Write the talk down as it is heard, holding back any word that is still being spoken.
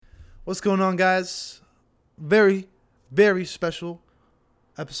What's going on, guys? Very, very special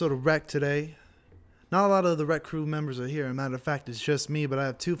episode of RECT today. Not a lot of the RECT crew members are here. As a matter of fact, it's just me, but I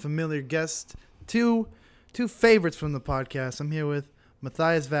have two familiar guests, two favorites from the podcast. I'm here with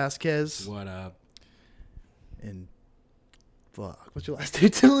Matthias Vasquez. What up? And what's your last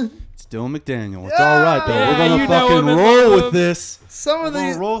name, Dylan? It's Dylan McDaniel. It's all right, though. Yeah, We're going you to know fucking him, roll with this. Some of We're these.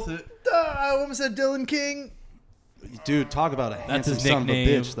 going to roll with it. I almost said Dylan King. Dude, talk about a handsome his son of a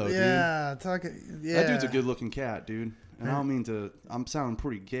nickname. bitch, though, Yeah, dude. That dude's a good-looking cat, dude. And I don't mean to... I'm sounding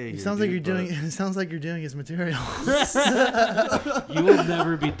pretty gay It here, sounds like dude, you're doing. It sounds like you're doing his material. You will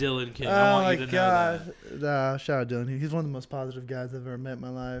never be Dylan King. I Oh want my you to know god! Nah, shout out Dylan. He's one of the most positive guys I've ever met in my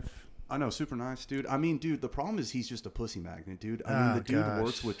life. I know, super nice, dude. I mean, dude, the problem is he's just a pussy magnet, dude. I mean, the dude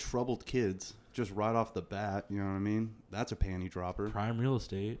works with troubled kids just right off the bat. You know what I mean? That's a panty dropper. that. Prime real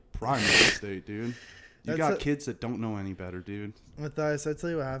estate. Prime real estate, dude. You That's got kids that don't know any better, dude. Matthias, I tell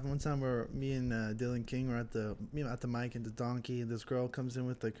you what happened one time where me and Dylan King were at the mic and the donkey, and this girl comes in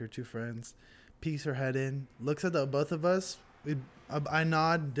with like her two friends, peeks her head in, looks at both of us. I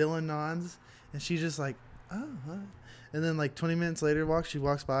nod, Dylan nods, and she's just like, oh. Huh. And then like 20 minutes later, she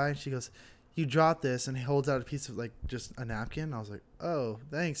walks by and she goes, "You dropped this," and he holds out a piece of like just a napkin. I was like, "Oh,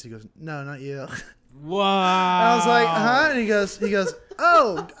 thanks." He goes, "No, not you." Wow. I was like, "Huh?" And he goes,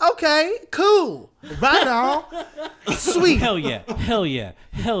 "Oh, okay, cool, right on, sweet." Hell yeah. Hell yeah.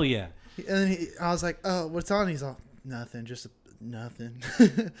 Hell yeah. And then I was like, "Oh, what's on?" He's all, "Nothing, just nothing."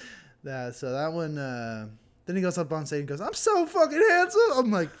 So that one. Then he goes up on stage and goes, "I'm so fucking handsome."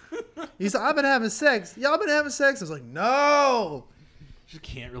 I'm like, he's like, "I've been having sex. Y'all been having sex?" I was like, "No." Just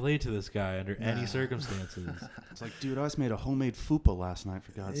can't relate to this guy under any circumstances. It's like, dude, I just made a homemade fupa last night,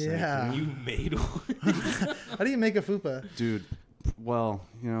 for God's sake. Yeah. You made one. How do you make a fupa? Dude, well,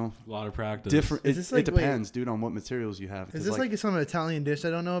 you know, A lot of practice. different. Is It, this like- it depends, dude, on what materials you have. 'Cause, Is this like some Italian dish I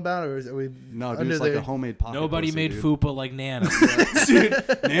don't know about, or are we? no, dude, under it's like there? a homemade pocket Nobody pussy, made dude. fupa like Nana. Dude,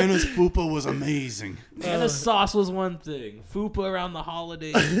 Nana's fupa was amazing. Nana's sauce was one thing. Fupa around the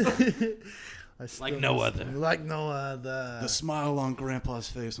holidays. Like no other. Like no other. The smile on Grandpa's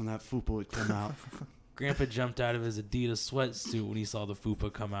face when that fupa would come out. Grandpa jumped out of his Adidas sweatsuit when he saw the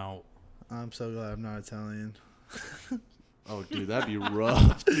fupa come out. I'm so glad I'm not Italian. Oh, dude, that'd be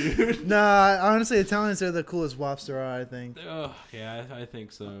rough, dude. Nah, honestly, Italians are the coolest wops there are, I think. Oh, yeah, I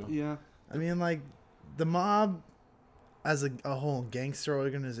think so. Yeah. I mean, like, the mob as a whole gangster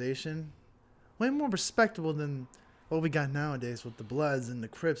organization, way more respectable than what we got nowadays with the Bloods and the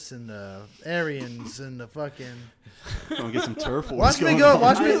Crips and the Aryans and the fucking... Gonna get some turf wars Watch me going go,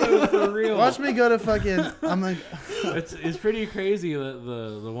 on. For real. watch me go to fucking... I'm like... It's pretty crazy that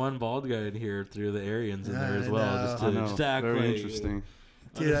the one bald guy in here threw the Aryans in there as well. I Just I to, know. just to act Very like interesting.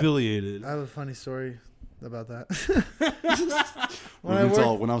 Dude, unaffiliated. I have a funny story about that. When I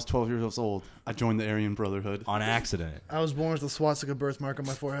was 12 years old, I joined the Aryan Brotherhood. On accident. I was born with a swastika birthmark on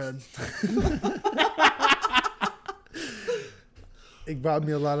my forehead. It brought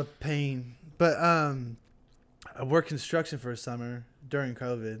me a lot of pain. But I worked construction for a summer during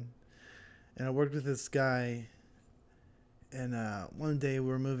COVID. And I worked with this guy. And one day we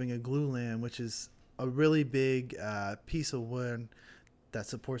were moving a glue lamp, which is a really big piece of wood that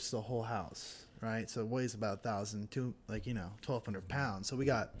supports the whole house, right? So it weighs about 1,200 pounds. So we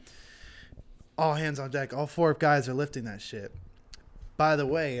got all hands on deck. All four guys are lifting that shit. By the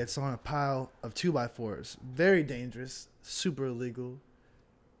way, it's on a pile of 2x4s. Very dangerous, super illegal.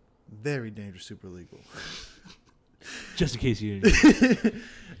 Very dangerous, super illegal. Just in case you didn't.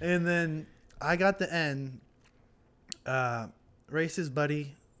 And then I got the end. Race's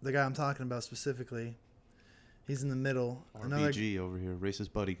buddy, the guy I'm talking about specifically, he's in the middle. RBG over here,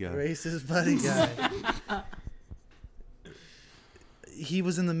 racist buddy guy. Race's buddy guy. He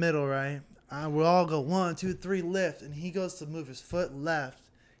was in the middle, right? We'll all go 1, 2, 3, lift, and he goes to move his foot left.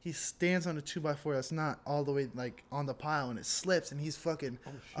 He stands on a 2x4 that's not all the way like on the pile, and it slips, and he's fucking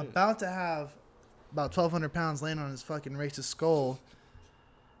about to have about 1,200 pounds land on his fucking Race's skull.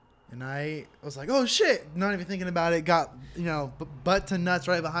 And I was like, "Oh shit!" Not even thinking about it. Got butt to nuts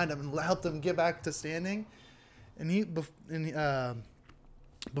right behind him and helped him get back to standing. And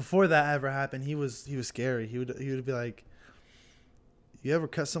before that ever happened, he was scary. He would be like, "You ever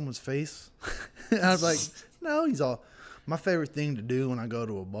cut someone's face?" And I was like, "No." He's all, "My favorite thing to do when I go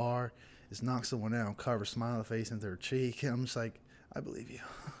to a bar is knock someone out and carve a smiley face into their cheek." And I'm just like, "I believe you."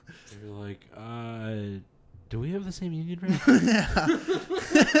 You're like, do we have the same union rep?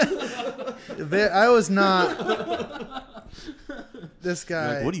 Yeah. I was not. This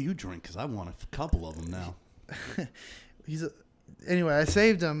guy. Like, what do you drink? Because I want a couple of them now. Anyway, I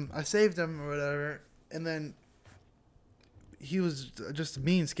saved him or whatever, and then he was just a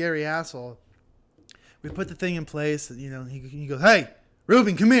mean, scary asshole. We put the thing in place. You know, he goes, "Hey,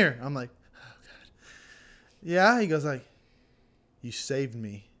 Ruben, come here." I'm like, "Oh God." Yeah. He goes like, "You saved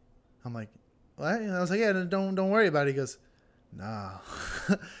me." I'm like, "What?" And I was like, "Yeah, don't worry about it." He goes, "Nah,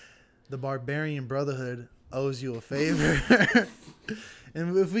 the Barbarian Brotherhood owes you a favor."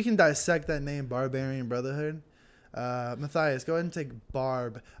 And if we can dissect that name, Barbarian Brotherhood, Matthias, go ahead and take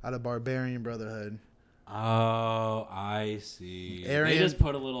Barb out of Barbarian Brotherhood. Oh, I see. Aryan. They just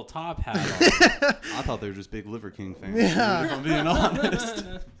put a little top hat on. I thought they were just big Liver King fans. Yeah. If I'm being honest.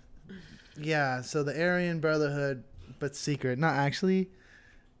 Yeah, so the Aryan Brotherhood, but secret. Not actually.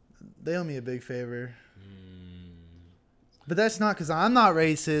 They owe me a big favor. But that's not because I'm not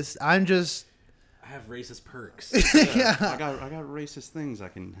racist. I'm just... I have racist perks. Yeah. I got racist things I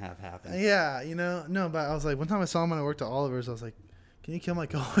can have happen. Yeah, you know. No, but I was like, one time I saw him when I worked at Oliver's, I was like, "Can you kill my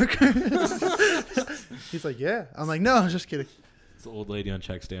coworker?" He's like, "Yeah." I'm like, "No, I'm just kidding." It's the old lady on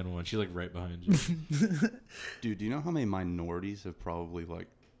check stand one. She's like right behind you. Dude, do you know how many minorities have probably like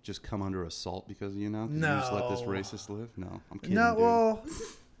just come under assault because of you now? 'Cause No. You just let this racist live? No, I'm kidding. No, dude. well,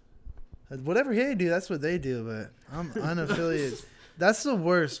 whatever they do, that's what they do. But I'm unaffiliated. That's the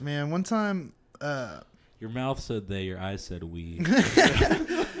worst, man. One time, Your mouth said they, your eyes said we.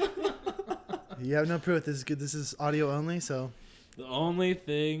 you have no proof. This is good. This is audio only, so. The only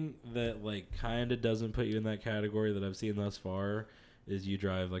thing that like kind of doesn't put you in that category that I've seen thus far is you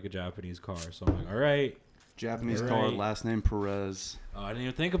drive like a Japanese car. So I'm like, all right. Japanese All car, right. last name Perez. Oh, I didn't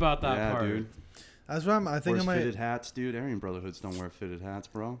even think about that Yeah, part. dude. That's what I think I Wears might. fitted hats, dude. Aryan Brotherhoods don't wear fitted hats,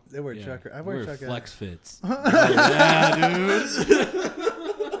 bro. They wear Yeah. trucker. I We wear trucker. flex fits. Yeah, dude.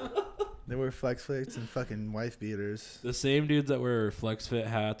 They wear flex fits and fucking wife beaters. The same dudes that wear flex fit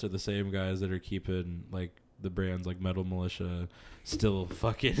hats are the same guys that are keeping like the brands like Metal Militia still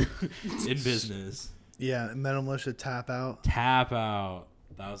fucking in business. Yeah, Metal Militia Tap Out. Tap out.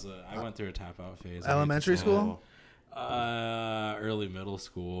 I went through a tap out phase. Elementary school? Early middle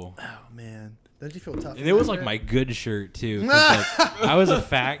school. Oh man, don't you feel tough? And it was like my good shirt too. 'Cause, like, I was a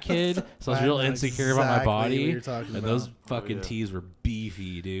fat kid, so I was real know insecure about my exactly body. what you're talking And about. those fucking yeah. tees were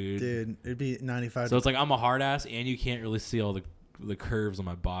beefy, dude. Dude, it'd be 95. So it's like I'm a hard ass, and you can't really see all the curves on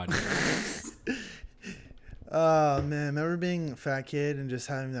my body. Oh man, remember being a fat kid and just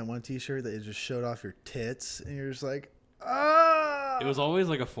having that one T-shirt that just showed off your tits, and you're just like, ah. It was always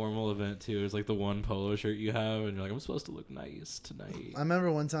like a formal event too. It was like the one polo shirt you have, and you're like, I'm supposed to look nice tonight. I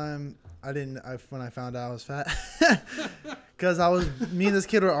remember one time when I found out I was fat, because me and this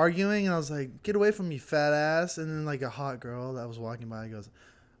kid were arguing, and I was like, "Get away from me, fat ass!" And then like a hot girl that was walking by goes,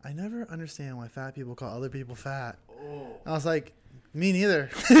 "I never understand why fat people call other people fat." Oh. I was like, "Me neither."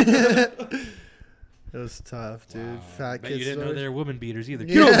 It was tough, dude. Wow. Fat Bet kids. you didn't know they were woman beaters either.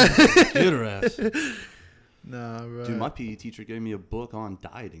 Yeah. Get her ass. Nah, bro. Dude, my PE teacher gave me a book on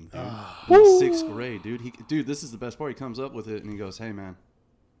dieting, dude. Oh. In 6th grade, dude. Dude, this is the best part. He comes up with it and he goes, "Hey, man,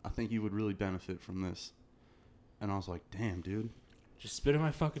 I think you would really benefit from this." And I was like, "Damn, dude." Just spit in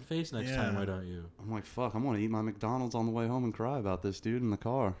my fucking face next time, Yeah. why don't you? I'm like, "Fuck, I'm gonna eat my McDonald's on the way home and cry about this, dude, in the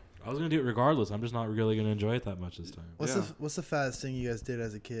car." I was gonna do it regardless. I'm just not really gonna enjoy it that much this time. What's the fattest thing you guys did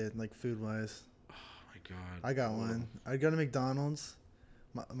as a kid, like food wise? Oh my god. I got one. I'd go to McDonald's.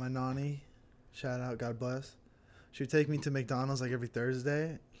 My nanny, shout out, God bless. She would take me to McDonald's like every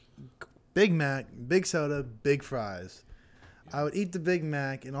Thursday. Big Mac, big soda, big fries. I would eat the Big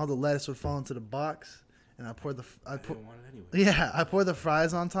Mac, and all the lettuce would fall into the box. And I pour I didn't want it anyway. yeah, I pour the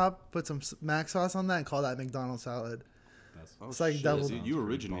fries on top, put some Mac sauce on that, and call that McDonald's salad. It's like shit, double- dude, you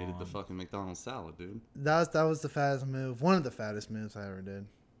originated the fucking McDonald's salad, dude. That was the fattest move. One of the fattest moves I ever did.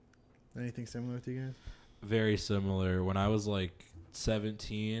 Anything similar with you guys? Very similar. When I was like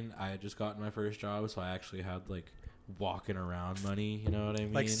 17, I had just gotten my first job, so I actually had like walking around money. You know what I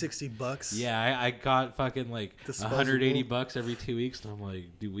mean? Like $60. Yeah, I got fucking like Disposable. $180 every 2 weeks, and I'm like,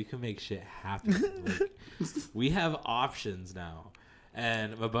 dude, we can make shit happen. Like, we have options now.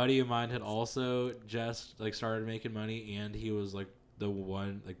 And my buddy of mine had also just like started making money, and he was like the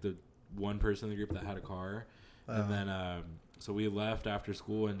one person in the group that had a car. And then so we left after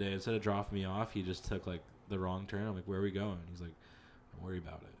school one day. Instead of dropping me off, he just took like the wrong turn. I'm like, "Where are we going?" He's like, "Don't worry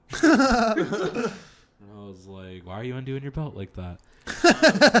about it." And I was like, "Why are you undoing your belt like that?"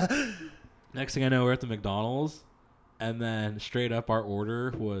 Next thing I know, we're at the McDonald's, and then straight up our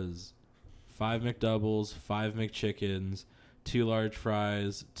order was 5 McDoubles, 5 McChickens, 2 large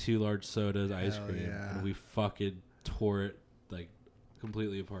fries, 2 large sodas, ice Hell cream, yeah. and we fucking tore it like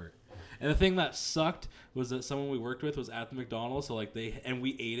completely apart. And the thing that sucked was that someone we worked with was at the McDonald's, so like we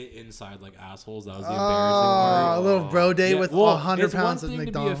ate it inside like assholes. That was the embarrassing part. A little bro day with 100 pounds of it's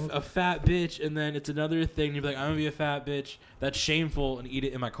McDonald's. one thing to be a fat bitch, and then it's another thing to be like, I'm gonna be a fat bitch. That's shameful, and eat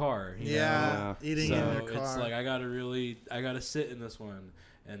it in my car. You know? Eating so in your car. it's like I gotta sit in this one,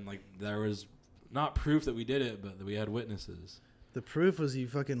 and like there was not proof that we did it, but that we had witnesses. The proof was you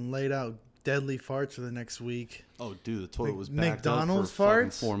fucking laid out deadly farts for the next week. Oh, dude, the toilet was backed McDonald's up for fucking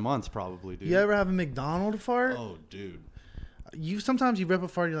farts? 4 months, probably, dude. You ever have a McDonald's fart? Oh, dude. Sometimes you rip a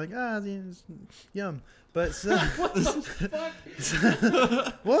fart, you're like, it's yum. But What the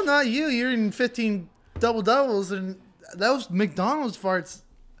fuck? well, not you. You're in 15 double doubles, and those McDonald's farts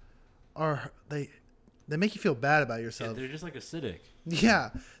they make you feel bad about Yeah, yourself. they're just like acidic. Yeah,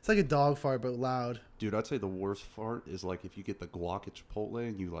 it's like a dog fart but loud. Dude, I'd say the worst fart is like if you get the guac at Chipotle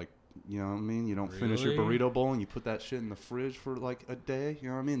and you like, you know what I mean? You don't finish your Really? burrito bowl and you put that shit in the fridge for like a day, you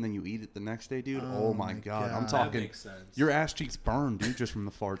know what I mean? And then you eat it the next day, dude. Oh my God. I'm God. That talking, makes sense. your ass cheeks burn, dude, just from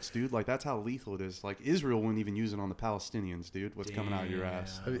the farts, dude. Like, that's how lethal it is. Like, Israel wouldn't even use it on the Palestinians, dude. What's coming out of your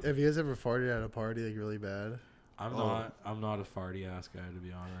ass? Have you guys ever farted at a party like really bad? I'm not a farty ass guy, to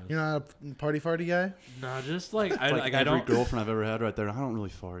be honest. You're not a farty guy? No, just like I Like like every I don't girlfriend I've ever had right there, I don't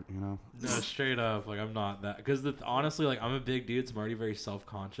really fart, you know? No, straight up, like I'm not that because honestly, like I'm a big dude, so I'm already very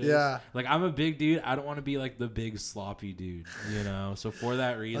self-conscious. Yeah. Like I'm a big dude. I don't want to be like the big sloppy dude, you know. So for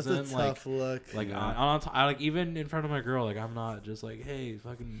that reason, That's a like, tough look. like Yeah. I like even in front of my girl, like I'm not just like, hey,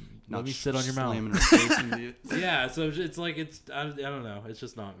 fucking let Not me sit on your mouth. slamming her face into you. Yeah, so it's like I don't know. It's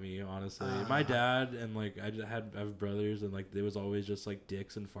just not me, honestly. My dad and like I have brothers, and like there was always just like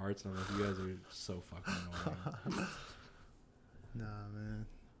dicks and farts, and I'm like, you guys are so fucking annoying. Nah, man.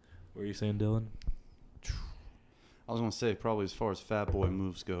 What were you saying, Dylan? I was going to say, probably as far as fat boy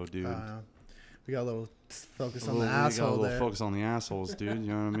moves go, dude. We got a little focus on We the got a asshole little there. focus on the assholes, dude.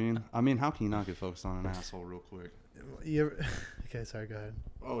 You know what I mean? I mean, how can you not get focused on an asshole real quick? You ever, okay, sorry, go ahead.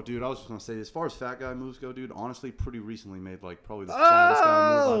 Oh, dude, I was just going to say, as far as fat guy moves go, dude, honestly, pretty recently made, like, probably the fattest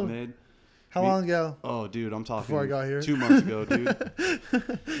guy move I've made. How long ago? Oh, dude, I'm talking Before I got here? 2 months ago, dude.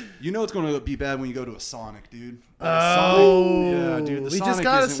 You know it's going to be bad when you go to a Sonic, dude. Oh, yeah, dude. The we Sonic just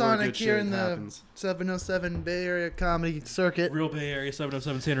got a isn't where Sonic good here shit in the happens. 707 Bay Area Comedy Circuit. Real Bay Area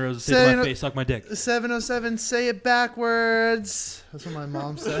 707 Santa Rosa. Say to my face, suck my dick. 707, say it backwards. That's what my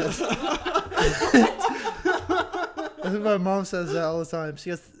mom says. That's what my mom says that all the time. She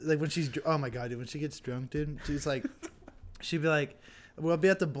gets like when she's oh my God, dude, when she gets drunk, dude, she's like, she'd be like, we'll be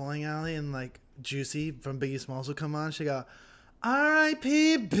at the bowling alley and like Juicy from Biggie Smalls will come on. She go,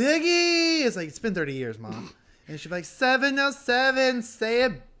 R.I.P. Biggie. It's like it's been 30 years, mom, and she'd be like 707, say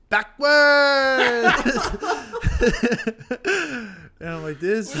it backwards. And I'm like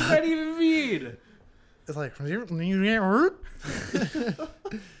this. What does that even mean? It's like, is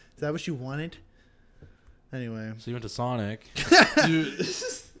that what you wanted? Anyway. So you went to Sonic. Dude.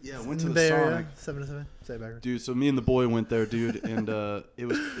 Yeah, went to the Bay Area, Sonic. 707, say it backwards. Dude, so me and the boy went there, dude, and it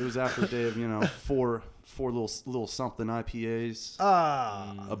was after a day of, you know, four little something IPAs,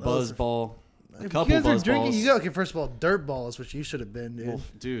 a buzz ball, a couple you guys are buzz drinking. balls. You go, okay, first of all, dirt balls, which you should have been, dude. Well,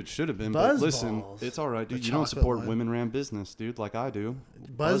 dude, should have been, Buzz but listen, balls. it's all right, dude. The You don't chocolate support one. women-ran business, dude, like I do.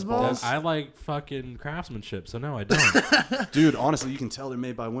 Buzz balls? I like fucking craftsmanship, so no, I don't. Dude, honestly, you can tell they're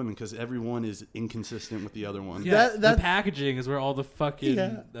made by women because everyone is inconsistent with the other one. Yeah, That- the packaging is where all the fucking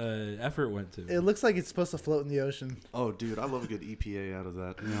Yeah. effort went to. It looks like it's supposed to float in the ocean. Oh, dude, I love a good EPA out of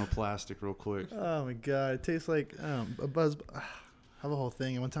that, you know, plastic real quick. Oh my God, it tastes like a buzz. I have a whole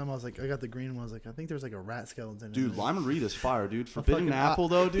thing. And one time I was like, I got the green one. I was like, I think there was like a rat skeleton in Dude, it. Lime-A-Rita is fire, dude. Forbidden fucking- apple,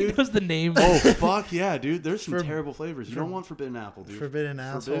 though, He dude. knows the name. Oh, fuck yeah, dude. There's some For- terrible flavors. You don't want forbidden apple, dude. Forbidden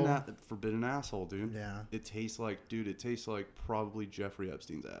asshole. Forbidden asshole, dude. Yeah. It tastes like probably Jeffrey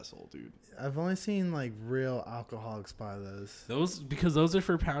Epstein's asshole, dude. I've only seen like real alcoholics buy those. Because those are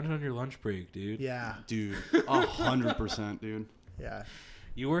for pounding on your lunch break, dude. Yeah. Dude, 100%, dude. Yeah.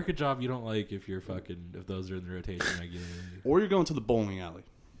 You work a job you don't like if those are in the rotation regularly. Or you're going to the bowling alley.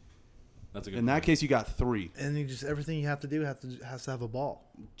 That's a good In that point. case, you got 3. And you just everything you have to do has to have a ball.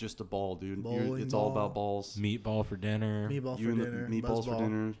 Just a ball, dude. Bowling It's all ball. about balls. Meatball for dinner. Meatball You for and the dinner. meatballs buzz for ball.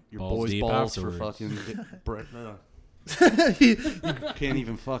 dinner. Your Balls boys' deep balls afterwards. for fucking bread. You- Can't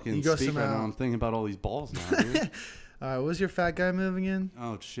even fucking You go speak right somehow. now. I'm thinking about all these balls now, dude. All right, what was your fat guy moving in?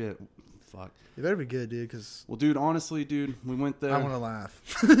 Oh, shit. Fuck. You better be good, dude, because Well, dude, honestly, dude, we went there. I want to laugh.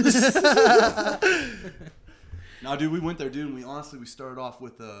 No, dude, we went there, dude, and we started off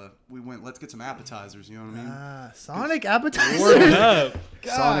with let's get some appetizers, you know what I mean? Sonic appetizers. up.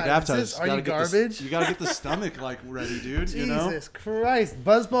 God, Sonic appetizers. Are you garbage? You gotta get the stomach like ready, dude. Jesus you know? Christ,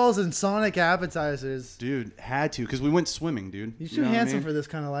 Buzzballs and Sonic appetizers. Dude, had to because we went swimming, dude. You're too handsome for this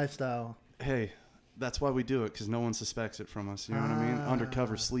kind of lifestyle. Hey, that's why we do it because no one suspects it from us. You know what I mean?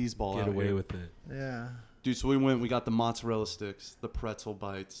 Undercover sleazeball. Get out away here. with it. Yeah. Dude, so we got the mozzarella sticks, the pretzel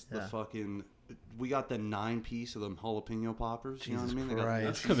bites, we got the 9-piece of them jalapeno poppers. You know what I mean? They got Christ.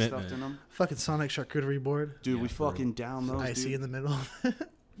 cheese Commitment. stuffed in them. Fucking Sonic charcuterie board. Dude, Yeah, we for fucking down those, Icy dude. in the middle.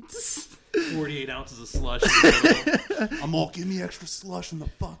 48 ounces of slush. In the middle. I'm all, give me extra slush in the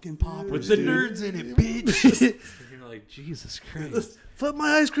fucking poppers. With the dude. nerds in it, bitch. And you're like, Jesus Christ. Flip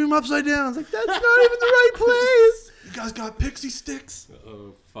my ice cream upside down. I was like, that's not even the right place. You guys got pixie sticks?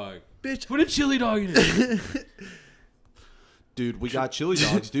 Oh, fuck. Bitch. Put a chili dog in it. Dude, we got chili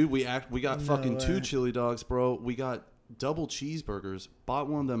dogs, dude. We got No fucking way. 2 chili dogs, bro. We got double cheeseburgers. Bought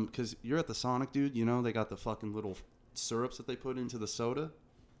one of them because you're at the Sonic, dude. You know they got the fucking little syrups that they put into the soda.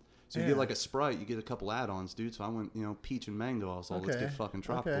 So you Yeah. get like a Sprite, you get a couple add-ons, dude. So I went, peach and mango. I was all, let's Okay. get fucking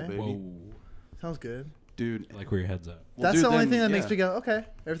tropical, Okay. baby. Whoa. Sounds good. Dude. I like where your head's at. Well, That's dude, the only then- thing that yeah. makes me go, okay.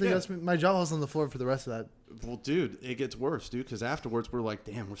 Everything Yeah. else, my jaw was on the floor for the rest of that. Well, dude, it gets worse, dude, because afterwards we're like,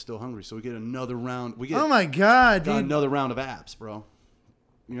 damn, we're still hungry. So we get another round. We get Oh my God, got dude. another round of apps, bro.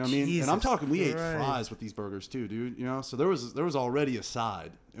 You know what I mean? And I'm Jesus talking, we ate Christ. fries with these burgers too, dude. You know, so there was already a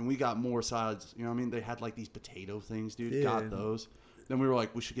side, and we got more sides. You know what I mean? They had like these potato things, dude. Dude. Got those. Then we were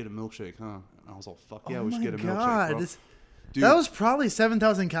like, we should get a milkshake, huh? And I was all, fuck yeah, Oh we should my get a God, milkshake, bro. Dude, that was probably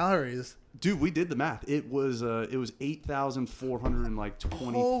 7,000 calories. dude, we did the math. It was 8,423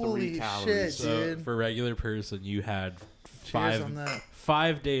 Holy calories. shit, So dude. for a regular person, you had Cheers on that.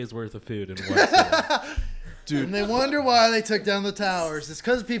 5 days worth of food in one sitting. Dude, And they wonder why they took down the towers. It's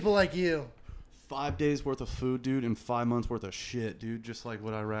because of people like you. 5 days worth of food, dude, and 5 months worth of shit, dude. Just like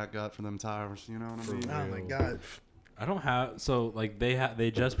what Iraq got for them towers. You know what I mean? Oh my Real. God. I don't have like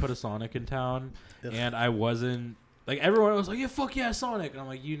they just put a Sonic in town, Ugh. and I wasn't like everyone was like, yeah, fuck yeah, Sonic, and I'm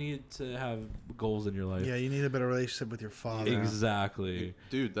like, you need to have goals in your life. Yeah, you need a better relationship with your father. Exactly.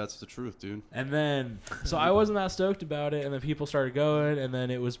 Dude, that's the truth, dude. And then so I wasn't that stoked about it, and then people started going, and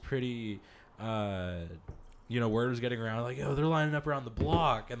then it was pretty word was getting around like, oh, they're lining up around the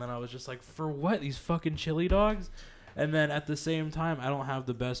block, and then I was just like, for what? These fucking chili dogs? And then at the same time, I don't have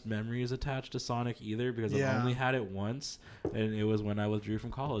the best memories attached to Sonic either because Yeah. I've only had it once, and it was when I withdrew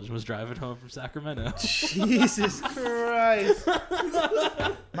from college and was driving home from Sacramento. Jesus Christ.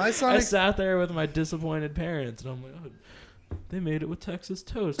 My I Sonic. sat there with my disappointed parents, and I'm like, oh, they made it with Texas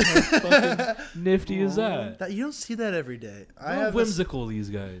toast. How fucking nifty is that? You don't see that every day. I How have whimsical these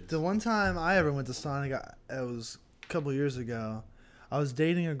guys. the one time I ever went to Sonic, it was a couple years ago. I was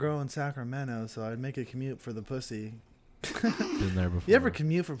dating a girl in Sacramento, so I'd make a commute for the pussy. Been there before. You ever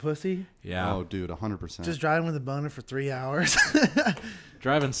commute for pussy? Yeah. Oh, dude, 100%. Just driving with a boner for 3 hours.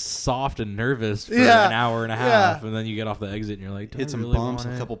 Driving soft and nervous for Yeah. an hour and a half, and then you get off the exit and you're like, hit some really bumps,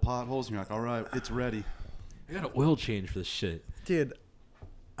 want a it? couple potholes, and you're like, all right, it's ready. I got an oil change for this shit. Dude.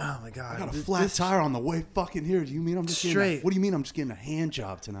 Oh my God. I got a This- flat this- tire on the way fucking here. Do you mean I'm just Straight. what do you mean I'm just getting a hand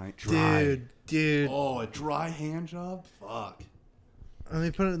job tonight? Dry. Dude. Oh, a dry hand job? Fuck. Let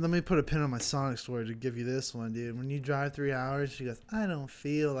me put a pin on my Sonic story to give you this one, dude. When you drive 3 hours, she goes, I don't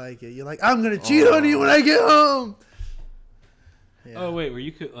feel like it. You're like, I'm gonna cheat on you when I get home. Yeah. Oh wait, were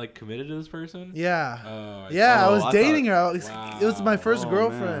you committed to this person? Yeah. Oh, Yeah, I Oh, was I dating thought- her. It was my first Oh,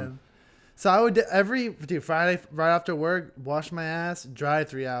 girlfriend. man. So I would Friday right after work, wash my ass, drive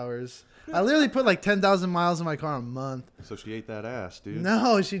 3 hours. I literally put like 10,000 miles in my car a month. So she ate that ass, dude.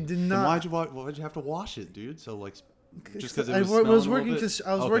 No, she did Then not. why'd you have to wash it, dude? So like, just because it I was was smelling a working. little bit?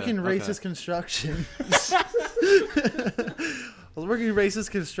 I was Okay, working okay. racist construction. I was working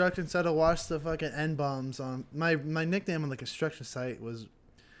racist construction, so I had to wash the fucking N bombs on my nickname on the construction site was.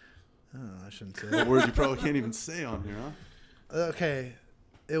 Oh, I shouldn't say. A That. word you probably can't even say on here, huh? Okay,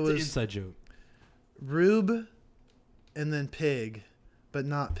 it It's an was inside joke. Rube, and then pig, but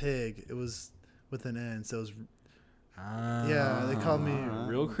not pig. It was with an N, so it was. Yeah, they called me.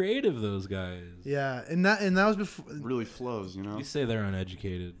 Real creative, those guys. Yeah, and that was before. Really flows, you know. You say they're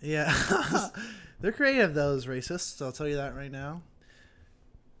uneducated. Yeah, they're creative. Those racists. I'll tell you that right now.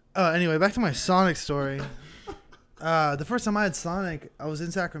 Oh, anyway, back to my Sonic story. The first time I had Sonic, I was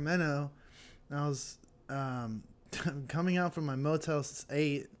in Sacramento, and I was coming out from my Motel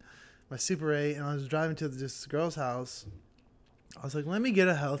 8, my Super 8, and I was driving to this girl's house. I was like, let me get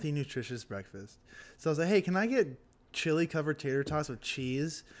a healthy, nutritious breakfast. So I was like, hey, can I get chili covered tater tots with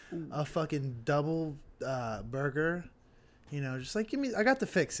cheese, a fucking double burger? You know, just like give me. I got the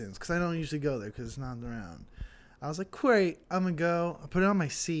fixins because I don't usually go there because it's not around. I was like, great, I'm going to go. I put it on my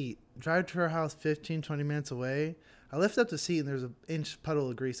seat. Drive to her house 15, 20 minutes away. I lift up the seat, and there's an inch puddle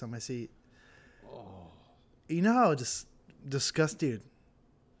of grease on my seat. Oh. You know how just disgusted.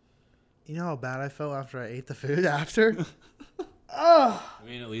 You know how bad I felt after I ate the food after? Oh. I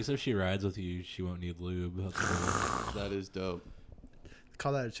mean, at least if she rides with you, she won't need lube. That's cool. That is dope.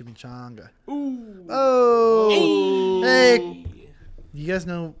 Call that a chimichanga. Ooh. Oh. Hey. You guys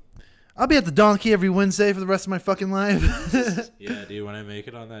know... I'll be at the Donkey every Wednesday for the rest of my fucking life. Yeah, dude. When I make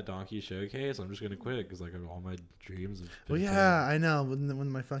it on that Donkey showcase, I'm just gonna quit because like all my dreams. Well, yeah, I know.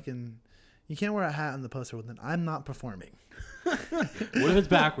 When my fucking, you can't wear a hat on the poster. Well, then I'm not performing. What if it's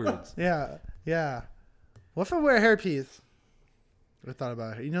backwards? Yeah. What if I wear a hairpiece? I thought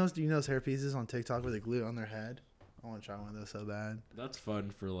about it. You know those hairpieces on TikTok where they glue it on their head? I want to try one of those so bad. That's fun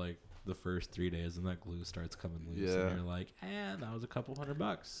for like the first 3 days, and that glue starts coming loose, and you're like, that was a couple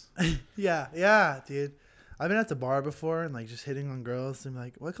 $100. yeah, dude. I've been at the bar before and like just hitting on girls and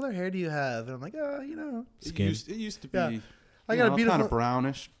like, what color hair do you have? And I'm like, skin. It used to be. Yeah. I got a beautiful, kind of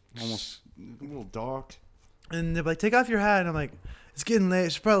brownish, almost a little dark. And they're like, take off your hat, and I'm like, it's getting late. I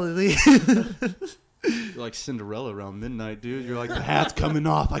should probably leave. You're like Cinderella around midnight, dude. You're like, the hat's coming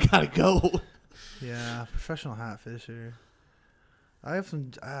off. I gotta go. Yeah, professional hat fisher. I have some.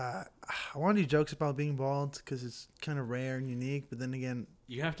 I want to do jokes about being bald because it's kind of rare and unique. But then again,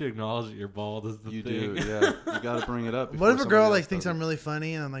 you have to acknowledge that you're bald. Is the you thing. do, yeah. You got to bring it up. What if a girl like thinks I'm really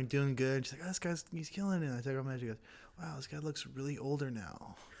funny and I'm like doing good? She's like, "Oh, he's killing it." And I take her off my head. She goes, "Wow, this guy looks really older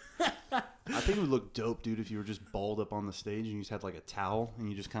now." I think it would look dope, dude, if you were just bald up on the stage and you just had like a towel and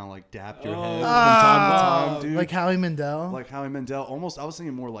you just kind of like dapped your head from time to time, dude. Like Howie Mandel. Like Howie Mandel. Almost, I was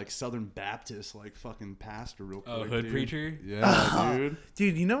thinking more like Southern Baptist, like fucking pastor real quick. Oh, hood dude. preacher? Yeah, dude.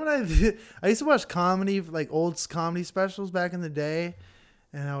 Dude, you know what I used to watch comedy, like old comedy specials back in the day.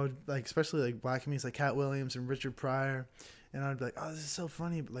 And I would like, especially like black comedians like Cat Williams and Richard Pryor. And I'd be like, oh, this is so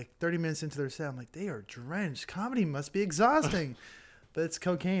funny. But like 30 minutes into their set, I'm like, they are drenched. Comedy must be exhausting. But it's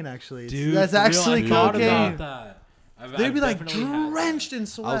cocaine, actually. Dude, that's actually cocaine. They'd be like drenched in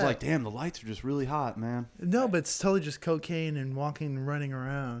sweat. I was like, damn, the lights are just really hot, man. No, but it's totally just cocaine and walking and running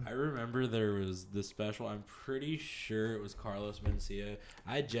around. I remember there was this special. I'm pretty sure it was Carlos Mencia.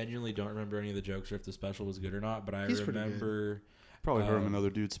 I genuinely don't remember any of the jokes or if the special was good or not, but He's remember... Probably heard him in other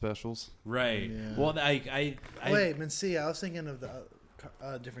dude specials. Right. Yeah. Well, I wait, Mencia. I was thinking of the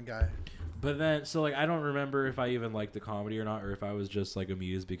different guy. But then, so like, I don't remember if I even liked the comedy or not, or if I was just like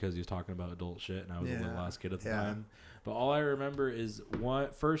amused because he was talking about adult shit and I was a little ass kid at the time. But all I remember is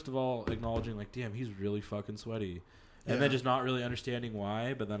first of all, acknowledging like, damn, he's really fucking sweaty. And then just not really understanding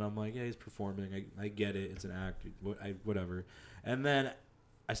why. But then I'm like, yeah, he's performing. I get it. It's an act. Whatever. And then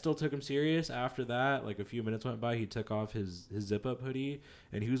I still took him serious after that. Like a few minutes went by, he took off his zip up hoodie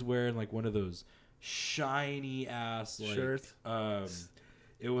and he was wearing like one of those shiny ass like shirts.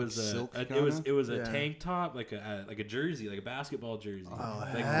 It was a tank top, like a jersey, like a basketball jersey. Oh,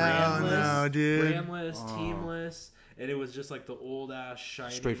 like hell no, dude. Brandless, teamless, and it was just like the old ass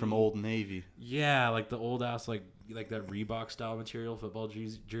shiny. Straight from Old Navy. Yeah, like the old ass like that Reebok style material football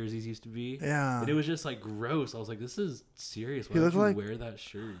jerseys used to be. Yeah. And it was just like gross. I was like, this is serious. Why You would look you like- wear that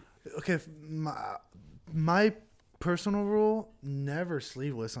shirt? Okay, my personal rule: never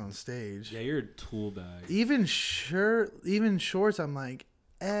sleeveless on stage. Yeah, you're a tool bag. Even shorts. I'm like,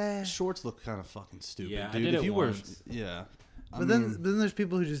 Shorts look kind of fucking stupid, Yeah, I dude. did If it you once. But then there's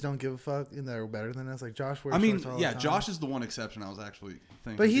people who just don't give a fuck and they're better than us. Like Josh wears I mean, shorts all the time. Josh is the one exception I was actually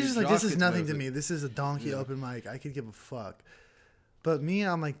thinking. But he's Dude, just like, Josh this is gets nothing away to with me. it. This is a donkey open mic. I could give a fuck. But me,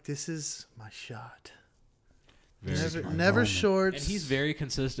 I'm like, this is my shot. Never shorts. And he's very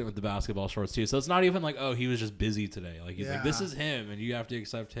consistent with the basketball shorts too. So it's not even like, oh, he was just busy today. Like he's like, this is him, and you have to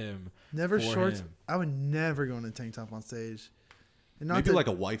accept him. Never for shorts. him. I would never go in a tank top on stage. And not Maybe like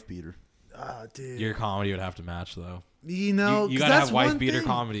a wife beater. dude. Your comedy would have to match though. You know, you 'cause gotta that's have wife one beater thing.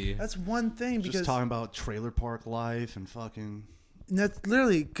 comedy. That's one thing because Just talking about trailer park life and fucking. that's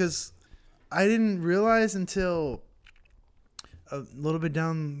literally because I didn't realize until a little bit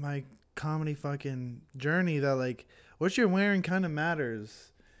down my comedy fucking journey that like what you're wearing kind of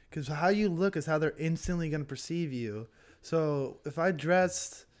matters because how you look is how they're instantly gonna perceive you. So if I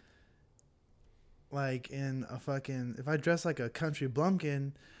dressed like if I dress like a country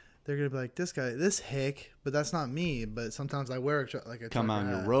bumpkin, they're gonna be like, this hick, but that's not me. But sometimes I wear like a Come on,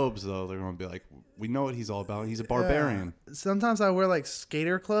 trucker your hat. robes though. They're gonna be like, we know what he's all about. He's a barbarian. Yeah. Sometimes I wear like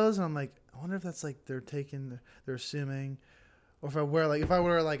skater clothes, and I'm like, I wonder if that's like they're assuming, or if I wear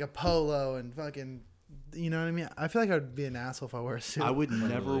like a polo and fucking, you know what I mean? I feel like I'd be an asshole if I wear a suit. I would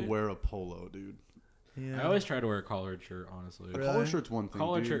never wear a polo, dude. Yeah. I always try to wear a collared shirt, honestly. A collared shirt's one thing,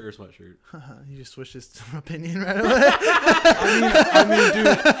 Collared dude. shirt or sweatshirt. You just switched his opinion right away. I mean, dude,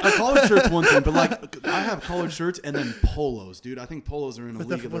 a collared shirt's one thing, but like I have collared shirts and then polos, dude. I think polos are in a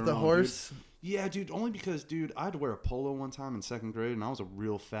league of their with the own, horse. Dude. Yeah, dude. Only because, dude, I had to wear a polo one time in 2nd grade, and I was a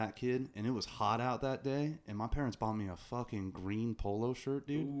real fat kid, and it was hot out that day, and my parents bought me a fucking green polo shirt,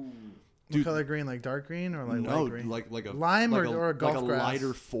 dude. What Dude, color green? Like dark green or like light green? like a lime like or a golf like a grass? lighter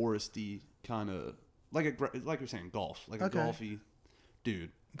foresty kind of like you're saying golf, like Okay. a golfy,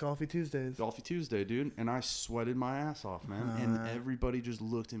 dude. Golfy Tuesdays. Golfy Tuesday, dude, and I sweated my ass off, man, and everybody just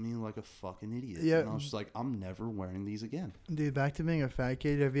looked at me like a fucking idiot. Yeah. And I was just like, I'm never wearing these again. Dude, back to being a fat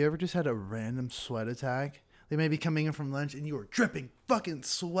kid. Have you ever just had a random sweat attack? They may be coming in from lunch and you were dripping fucking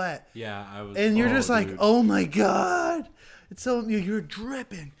sweat. Yeah, I was. And you're just like, dude. oh my God. It's so, you're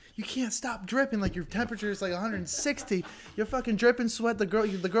dripping. You can't stop dripping. Like your temperature is like 160. You're fucking dripping sweat. The girl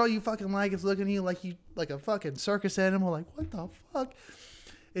you fucking like is looking at you like a fucking circus animal. Like, what the fuck?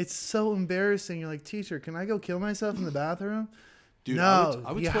 It's so embarrassing. You're like, teacher, can I go kill myself in the bathroom? Dude, no,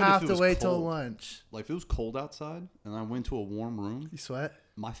 I would you sweat have if it to was wait till cold. lunch. Like if it was cold outside and I went to a warm room, You sweat?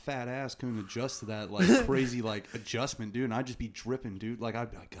 my fat ass couldn't adjust to that like crazy like adjustment, dude. And I'd just be dripping, dude. Like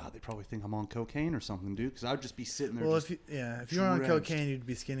I'd be like, God, they probably think I'm on cocaine or something, dude. Because I'd just be sitting there. Well, just if you were on drenched. cocaine, you'd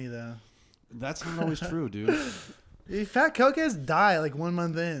be skinny though. That's not always true, dude. Fat cokeheads die like 1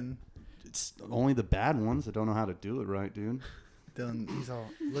 month in. It's only the bad ones that don't know how to do it right, dude. Dylan, he's all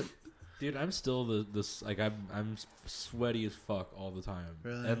look. Dude, I'm still this like I'm sweaty as fuck all the time.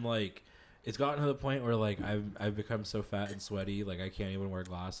 Really? And like it's gotten to the point where like I've become so fat and sweaty like I can't even wear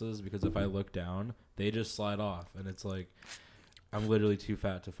glasses because if I look down, they just slide off and it's like I'm literally too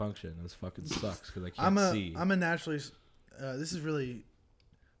fat to function. This fucking sucks because I can't see. I'm a naturally. This is really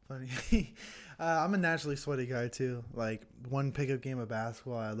funny. I'm a naturally sweaty guy too. Like one pickup game of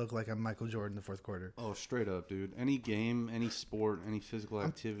basketball, I look like I'm Michael Jordan in the 4th quarter. Oh, straight up, dude. Any game, any sport, any physical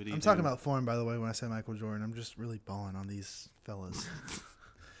activity. I'm talking about form, by the way. When I say Michael Jordan, I'm just really balling on these fellas.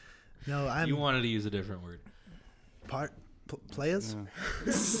 No, I'm. You wanted to use a different word. Players.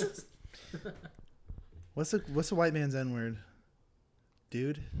 Yeah. What's the white man's N word?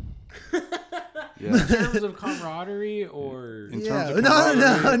 Dude. Yeah. In terms of camaraderie or In terms of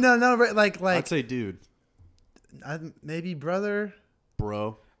No. Like I'd say, dude, maybe brother.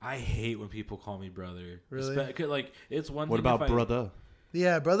 bro. I hate when people call me brother. Really? Like it's one What thing about if I- brother?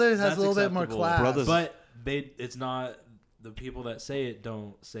 Yeah, brother has That's a little bit more acceptable. class. Brothers. But it's not the people that say it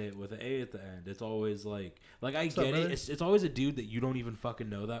don't say it with an A at the end. It's always like I What's up, get brother? it. It's always a dude that you don't even fucking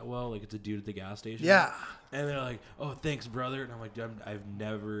know that well. Like it's a dude at the gas station. Yeah. And they're like, "Oh, thanks, brother." And I'm like, "I've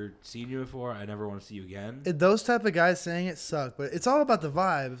never seen you before. I never want to see you again." Those type of guys saying it suck, but it's all about the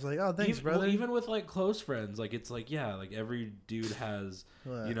vibe. It's like, oh, thanks, even, brother. well, even with like close friends, like it's like like every dude has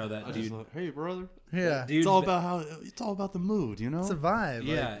What? you know that I dude. just like, hey, brother. Yeah. Dude, It's all about the mood, you know. It's a vibe.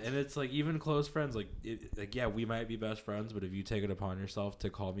 Yeah, and it's like even close friends, like we might be best friends, but if you take it upon yourself to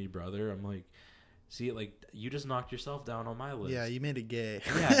call me brother, I'm like, see, like you just knocked yourself down on my list. Yeah, you made it gay.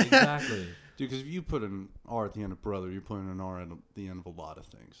 Yeah, exactly. Dude, because if you put an R at the end of brother, you're putting an R at the end of a lot of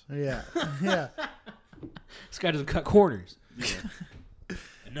things. Yeah. Yeah. This guy doesn't cut corners. Yeah.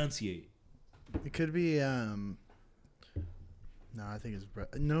 Enunciate. It could be no, I think it's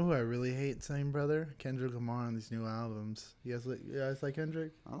you know who I really hate saying brother? Kendrick Lamar on these new albums. You guys like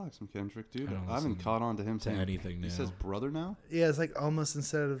Kendrick? I like some Kendrick, dude. I don't I haven't listen caught on to him to saying anything He now. says brother now. Yeah, it's like almost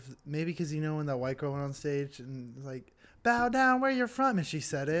instead of maybe because you know when that white girl went on stage and was like, bow down where you're from, and she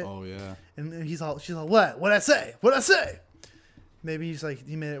said it. Oh yeah. And she's all, what'd I say? What'd I say? Maybe he's like,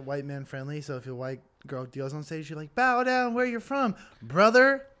 he made it white man friendly. So if a white girl goes on stage, you're like, bow down where you're from,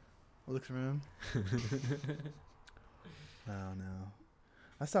 brother. Looks around. I don't know.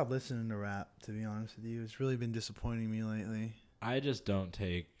 I stopped listening to rap, to be honest with you. It's really been disappointing me lately. I just don't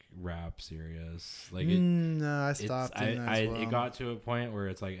take rap serious. Like No, I stopped. doing that as well. It got to a point where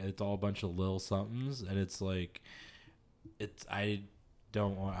it's like it's all a bunch of lil somethings, and it's like I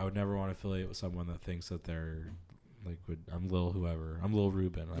would never want to affiliate with someone that thinks that they're like I'm Lil whoever. I'm Lil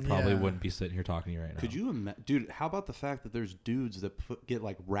Ruben. I probably wouldn't be sitting here talking to you right now. Could you dude, how about the fact that there's dudes that get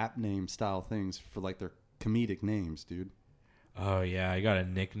like rap name style things for like their comedic names, dude? Oh yeah, I got a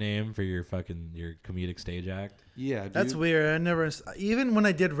nickname for your comedic stage act. Yeah, dude. That's weird. I never, even when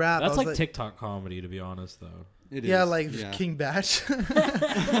I did rap, That's I was like TikTok comedy, to be honest, though. It yeah, is. like Yeah. King Bash.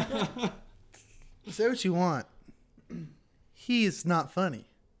 Say what you want. He's not funny.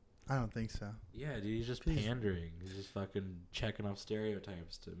 I don't think so. Yeah, dude, he's just pandering. He's just fucking checking off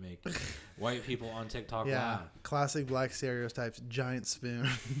stereotypes to make white people on TikTok Yeah, laugh. classic black stereotypes. Giant spoon.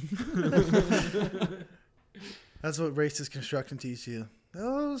 That's what racist construction teach you.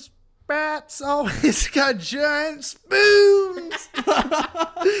 Those Brats always got giant spoons.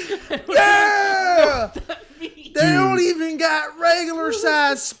 Yeah! They don't even got regular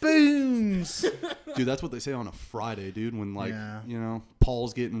size spoons. Dude, that's what they say on a Friday, dude. When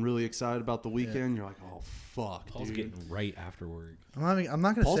Paul's getting really excited about the weekend, you're like, oh fuck, Paul's dude. getting right after work. I'm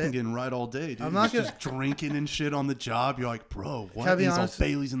not gonna Paul's say. been getting right all day, dude. I'm not He's just drinking and shit on the job. You're like, bro, what? Can I be He's all honest?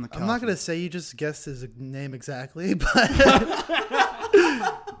 Bailey's in the coffee. I'm not gonna say you just guessed his name exactly, but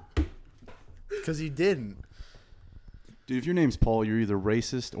because you didn't. Dude, if your name's Paul, you're either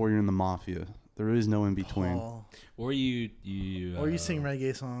racist or you're in the mafia. There is no in between. Paul. Or you sing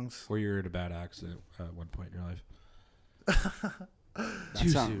reggae songs. Or you're in a bad accident at one point in your life.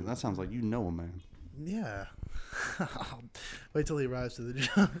 That sounds like you know a man. Yeah. Wait till he arrives to the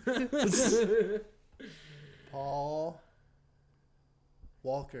job. Paul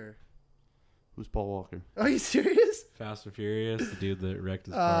Walker. Who's Paul Walker? Are you serious? Fast and Furious, the dude that wrecked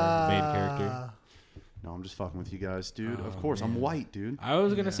his car, the main character. No, I'm just fucking with you guys, dude. Oh, of course, man. I'm white, dude. I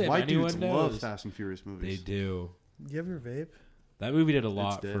was gonna say, white if anyone dudes knows, love Fast and Furious movies. they do. You ever vape? That movie did a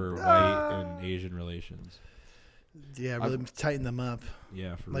lot dead, for bro. white and Asian relations. Yeah, really tighten them up.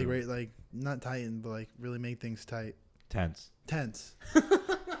 Yeah, for Like real. like not tighten, but like really make things tight. Tense. Tense.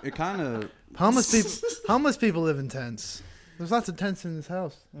 It kind of Homeless people live in tents. There's lots of tents in this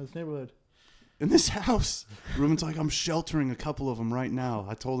house, in this neighborhood. in this house. Ruben's like, I'm sheltering a couple of them right now.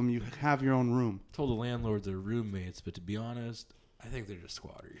 I told him you have your own room. Told the landlords they're roommates, but to be honest, I think they're just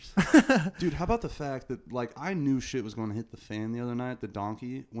squatters. Dude, how about the fact that, like, I knew shit was going to hit the fan the other night at the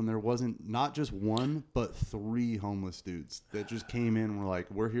Donkey when there wasn't not just one, but 3 homeless dudes that just came in and were like,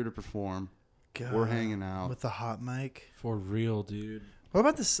 we're here to perform. God, we're hanging out. with the hot mic. For real, dude. What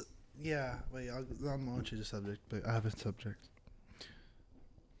about this? Yeah, wait, I'll not change the subject, but I have a subject.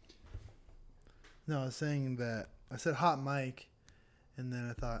 No, I was saying that I said hot mic, and then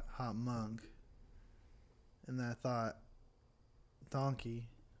I thought hot mug, and then I thought donkey.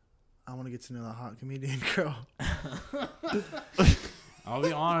 I want to get to know the hot comedian girl. I'll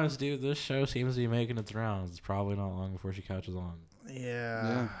be honest, dude. This show seems to be making its rounds. It's probably not long before she catches on.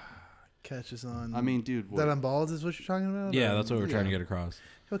 Yeah. Catches on. I mean, dude. That I'm bald is what you're talking about? Yeah, that's what we're trying to get across.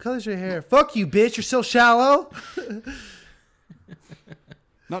 What color's your hair? Fuck you, bitch. You're so shallow.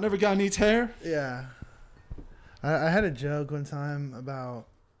 Not every guy needs hair. Yeah. I had a joke one time about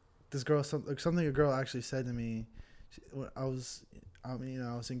this girl, something a girl actually said to me. I was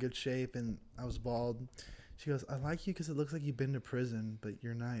in good shape and I was bald. She goes, I like you because it looks like you've been to prison, but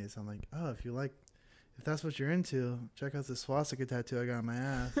you're nice. I'm like, oh, if that's what you're into, check out this swastika tattoo I got on my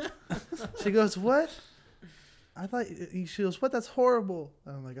ass. She goes, what? She goes, what? That's horrible.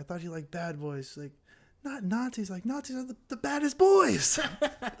 And I'm like, I thought you liked bad boys. She's like, not Nazis. Like, Nazis are the baddest boys.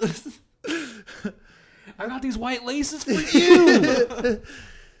 I got these white laces for you.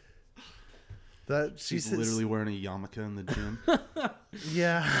 She's literally wearing a yarmulke in the gym.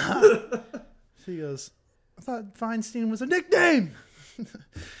 Yeah. She goes, I thought Feinstein was a nickname.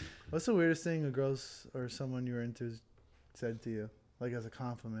 What's the weirdest thing a girl's or someone you were into said to you? Like as a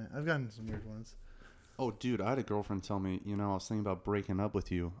compliment? I've gotten some weird ones. Oh, dude, I had a girlfriend tell me, I was thinking about breaking up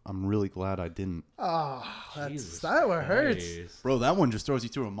with you. I'm really glad I didn't. Oh, Jesus that what hurts. Christ. Bro, that one just throws you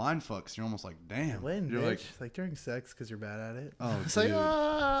through a mind fuck. So you're almost like, damn. When, you're bitch? Like during sex because you're bad at it. Oh, it's dude.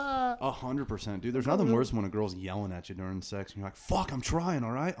 like, 100%. Dude, there's nothing worse than when a girl's yelling at you during sex and you're like, fuck, I'm trying,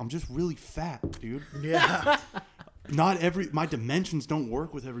 all right? I'm just really fat, dude. Yeah. My dimensions don't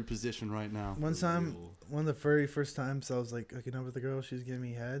work with every position right now. One time, one of the very first times I was like hooking up with a girl, she was giving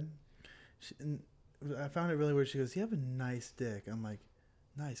me head. And I found it really weird. She goes, you have a nice dick. I'm like,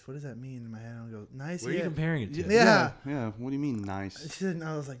 nice? What does that mean in my head? I go, nice? What are you comparing it to? Yeah. Yeah. What do you mean nice? She said,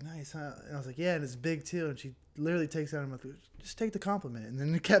 I was like, nice, huh? And I was like, yeah, and it's big too. And she literally takes out her mouth, just take the compliment. And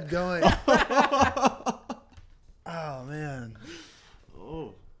then it kept going. Oh, man.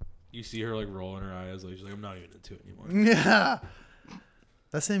 Oh. You see her like rolling her eyes, like she's like, I'm not even into it anymore. Yeah.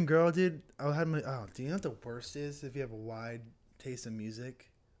 That same girl, dude, do you know what the worst is? If you have a wide taste of music,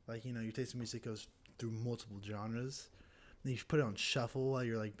 like, your taste of music goes through multiple genres. Then you put it on shuffle while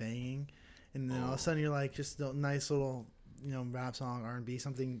you're like banging. And then all of a sudden you're like, just a nice little, rap song, R&B,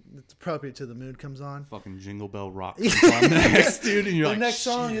 something that's appropriate to the mood comes on. Fucking Jingle Bell Rock comes on next, dude. And you're The like, next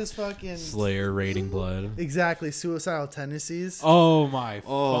song is fucking Slayer, Raining Blood. Exactly, Suicidal Tendencies. Oh my!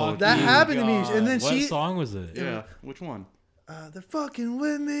 Oh, that dude, happened to me, and then what song was it? Yeah. Which one? They're fucking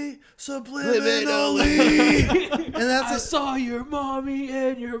with me subliminally. And that's I saw your mommy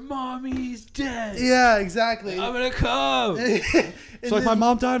and your mommy's dead. Yeah, exactly. I'm gonna come. It's like my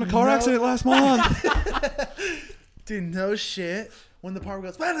mom died in a car accident last month. Dude, no shit. When the part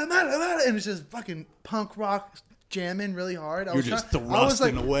goes, and it's just fucking punk rock jamming really hard. You're just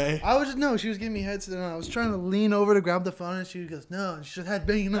thrusting away. No, she was giving me heads, and I was trying to lean over to grab the phone, and she goes, no, and she had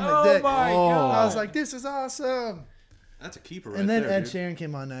banging on my dick. My God. I was like, this is awesome. That's a keeper right And then there, Ed dude. Sheeran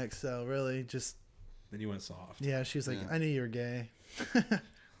came on next, so really just, Then you went soft. yeah, she was like, I knew you were gay.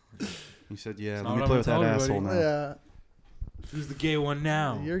 He said, yeah, That's let not me what play I'm with that telling asshole anybody. now. Yeah, Who's the gay one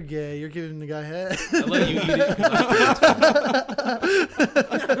now? you're gay. You're giving the guy head. I let you eat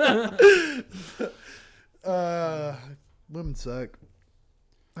it. Women suck.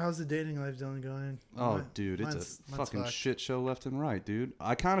 How's the dating life going? Oh, dude, it's Mine's a fucking fucked. shit show left and right, dude.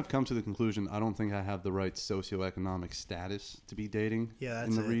 I kind of come to the conclusion I don't think I have the right socioeconomic status to be dating Yeah,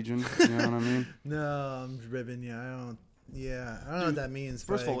 in that's the it. region. You know what I mean? No, I'm ribbing you. I don't know what that means.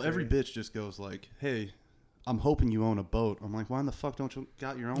 First of but I all, every agree. bitch just goes like, hey, I'm hoping you own a boat. I'm like, why in the fuck don't you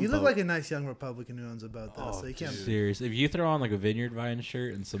got your own boat? You look like a nice young Republican who owns a boat, though, so you can't. Serious. If you throw on like a Vineyard Vine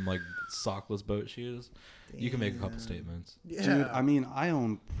shirt and some like sockless boat shoes, you can make a couple statements. Yeah. Dude, I mean, I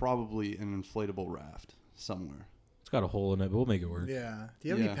own probably an inflatable raft somewhere. It's got a hole in it, but we'll make it work. Yeah. Do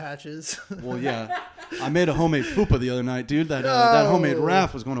you have Yeah. any patches? Well, yeah. I made a homemade fupa the other night, dude. That homemade No.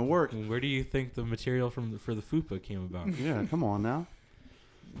 raft was going to work. Where do you think the material for the fupa came about? Yeah, come on now.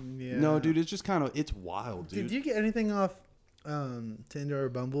 Yeah. No, dude, it's just kind of, it's wild, dude. Did you get anything off Tinder or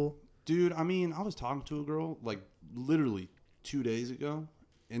Bumble? Dude, I mean, I was talking to a girl like literally 2 days ago,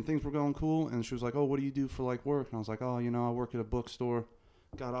 and things were going cool. And she was like, "Oh, what do you do for like work?" And I was like, "Oh, you know, I work at a bookstore.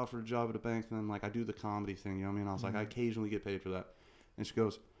 Got offered a job at a bank, and then like I do the comedy thing. You know what I mean?" I was like, "I occasionally get paid for that." And she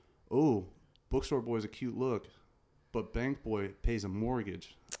goes, "Oh, bookstore boy's a cute look, but bank boy pays a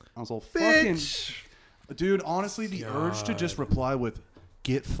mortgage." I was all fucking, dude. Honestly, the urge to just reply with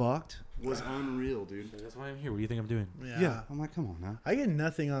 "get fucked" was unreal, dude. That's why I'm here. What do you think I'm doing? Yeah, I'm like, come on now. I get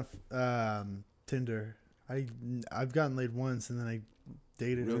nothing off Tinder. I've gotten laid once, and then I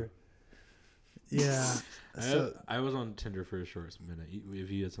dated Really? her. Yeah. So I was on Tinder for a short minute. If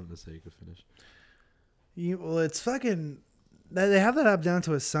you had something to say, you could finish. well, it's fucking. They have that app down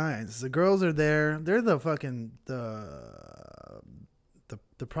to a science. The girls are there. They're the fucking the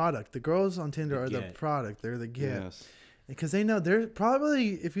product. The girls on Tinder The are the get. product. They're the get. Yes. Because they know they're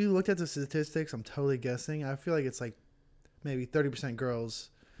probably, if you looked at the statistics, I'm totally guessing. I feel like it's like maybe 30% girls,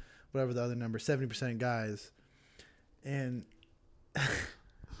 whatever the other number, 70% guys. And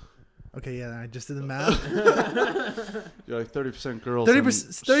okay, yeah, I just did the math. You're like 30% girls.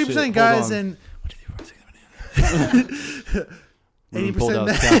 30% guys and what did you 80% pulled out 80%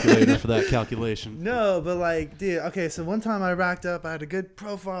 the calculator for that calculation. No, but like, dude, okay, so one time I racked up, I had a good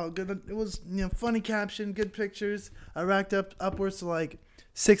profile, it was, funny caption, good pictures. I racked up upwards to like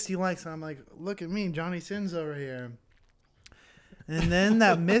 60 likes, and I'm like, look at me, Johnny Sins over here. And then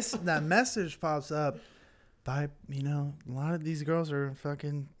that message pops up by, a lot of these girls are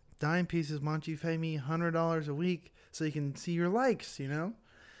fucking dime pieces. Why don't you pay me $100 a week so you can see your likes, And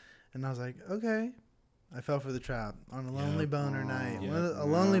I was like, okay. I fell for the trap on a lonely boner night. yeah. A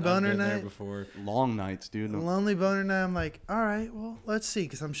lonely boner I've been there night. before. Long nights, dude. A lonely boner night. I'm like, all right, well, let's see,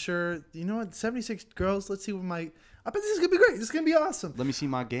 because I'm sure, 76 girls. Let's see what I bet this is gonna be great. This is gonna be awesome. Let me see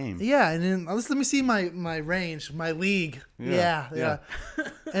my game. Yeah, and then let me see my range, my league. Yeah, Yeah.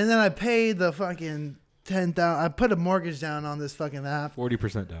 And then I paid the fucking $10,000. I put a mortgage down on this fucking app.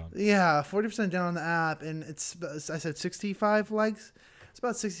 40% down. Yeah, 40% down on the app, and I said 65 likes. It's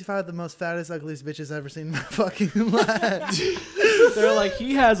about 65 the most fattest, ugliest bitches I've ever seen in my fucking life. They're like,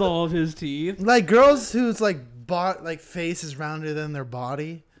 he has all of his teeth. Like girls whose face is rounder than their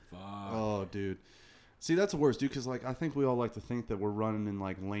body. Oh, dude. See, that's the worst, dude, because I think we all like to think that we're running in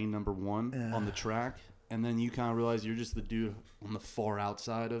lane number one on the track, and then you kind of realize you're just the dude on the far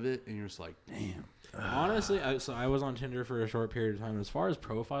outside of it, and you're just like, damn. Honestly, I was on Tinder for a short period of time. As far as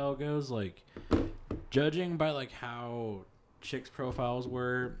profile goes, judging by how chicks' profiles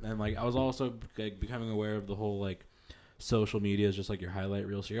were, and I was also becoming aware of the whole social media is just your highlight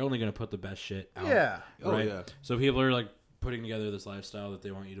reel, so you're only gonna put the best shit out. Yeah. Right? Oh, yeah. So people are putting together this lifestyle that they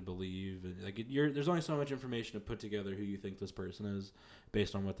want you to believe, and there's only so much information to put together who you think this person is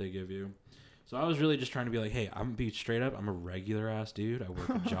based on what they give you. So I was really just trying to be like, hey, I'm gonna be straight up. I'm a regular ass dude. I work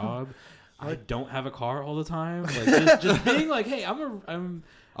a job. I don't have a car all the time. Just being hey, I'm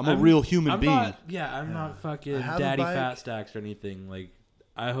a real human being. I'm not fucking I have a daddy bike. fat stacks or anything.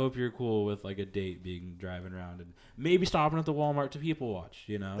 I hope you're cool with a date being driving around and maybe stopping at the Walmart to people watch.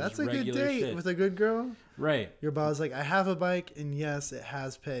 That's just a good regular date shit. with a good girl. Right. Your boss I have a bike, and yes, it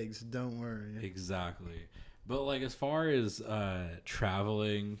has pegs. Don't worry. Exactly. But as far as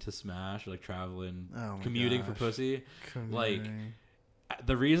traveling to smash, or commuting for gosh. pussy,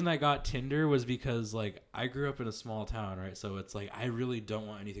 the reason I got Tinder was because like I grew up in a small town, right? So it's like I really don't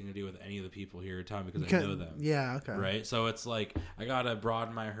want anything to do with any of the people here in town because I know them. Yeah, okay. Right? So it's like I gotta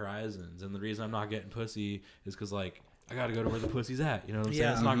broaden my horizons, and the reason I'm not getting pussy is because like I gotta go to where the pussy's at. You know what I'm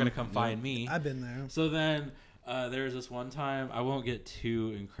saying? It's not gonna come find me. I've been there. So then there was this one time, I won't get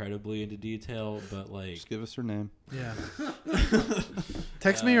too incredibly into detail, but like Just give us her name. Yeah.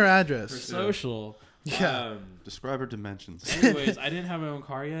 Text me your address. for social. Yeah. Describe her dimensions. Anyways, I didn't have my own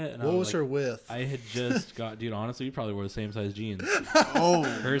car yet, and What I was like, her width? I had just got, dude. Honestly, you probably wore the same size jeans. Oh,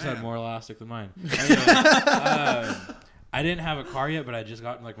 Hers had more elastic than mine. Anyway, I didn't have a car yet, but I just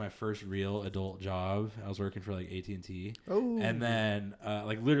gotten like my first real adult job. I was working for like AT&T, and then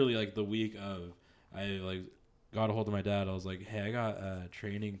like literally like the week of, I like got a hold of my dad. I was like, hey, I got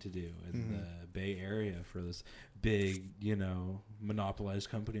training to do in the Bay Area for this big, you know, monopolized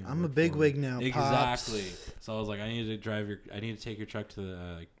company. I'm a big wig now. Exactly. Pops. So I was like, I need to take your truck to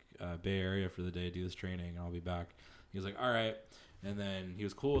the Bay Area for the day, do this training, and I'll be back. He was like, all right. And then he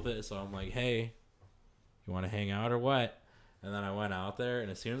was cool with it. So I'm like, hey, you want to hang out or what? And then I went out there,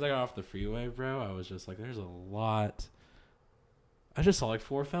 and as soon as I got off the freeway, bro, I was just like, there's a lot. I just saw like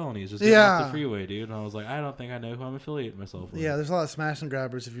 4 felonies just getting off the freeway, dude. And I was like, I don't think I know who I'm affiliating myself with. Yeah, there's a lot of smash and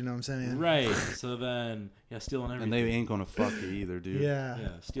grabbers, if you know what I'm saying. Right. So then, stealing everything. and they ain't gonna fuck you either, dude. Yeah. Yeah,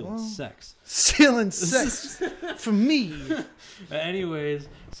 stealing sex. Stealing sex from me. Anyways,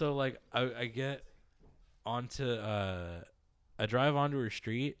 so like I get onto I drive onto her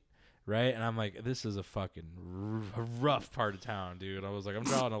street, right? And I'm like, this is a fucking rough part of town, dude. I was like, I'm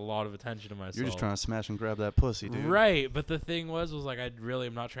drawing a lot of attention to myself. You're just trying to smash and grab that pussy, dude. Right, but the thing was like, I really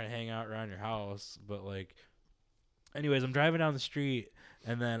am not trying to hang out around your house, but like, anyways, I'm driving down the street,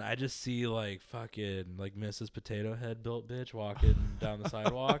 and then I just see like fucking like Mrs. Potato Head built bitch walking down the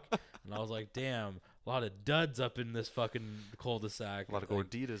sidewalk, and I was like, damn, a lot of duds up in this fucking cul-de-sac. A lot of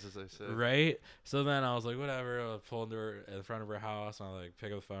gorditas, as they say. Right? So then I was like, whatever. I pulled into her in front of her house, and I like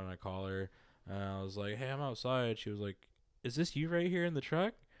pick up the phone and I call her, and I was like, hey, I'm outside. She was like, is this you right here in the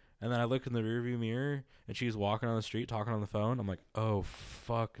truck? And then I look in the rearview mirror, and she's walking on the street talking on the phone. I'm like, oh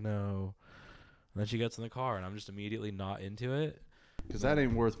fuck no. And then she gets in the car, and I'm just immediately not into it. Because that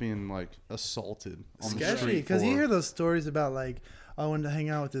ain't worth being like assaulted on the Sketchy, street because you for. hear those stories about like, I wanted to hang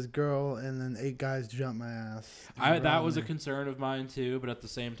out with this girl, and then 8 guys jumped my ass. That was a concern of mine too, but at the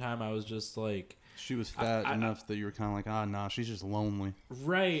same time, I was just like, She was fat enough that you were kind of like, nah, she's just lonely.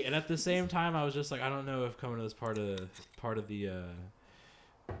 right. And at the same time, I was just like, I don't know if coming to this part of the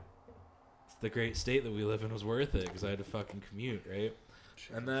great state that we live in was worth it, because I had to fucking commute, right?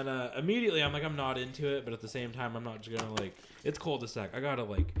 And then immediately I'm like, I'm not into it, but at the same time, I'm not just gonna like, it's cul-de-sac. I gotta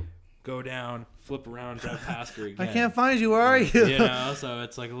like go down, flip around, drive past her again. I can't find you. Where are you? You know, so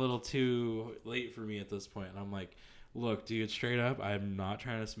it's like a little too late for me at this point. And I'm like, look, dude, straight up, I'm not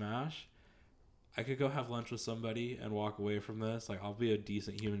trying to smash. I could go have lunch with somebody and walk away from this. Like, I'll be a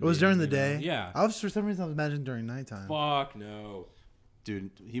decent human being. It was during the you know? day? Yeah. I was, for some reason, I was imagining during nighttime. Fuck no.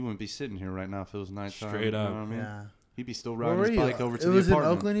 Dude, he wouldn't be sitting here right now if it was nighttime. Straight up. You know what I mean? Yeah. He'd be still Where riding were his you? bike over to It the was in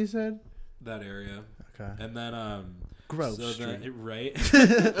apartment. Oakland, you said? That area. Okay. And then, Grove so Street. then, right?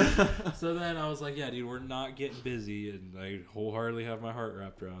 So then I was like, yeah, dude, we're not getting busy. And I wholeheartedly have my heart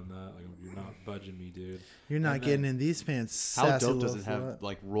wrapped around that. Like, you're not budging me, dude. You're not And getting then- in these pants. How sassy dope does little it have slut.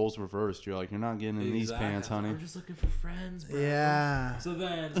 like roles reversed? You're like, you're not getting in these pants, honey. I'm just looking for friends, bro. Yeah. So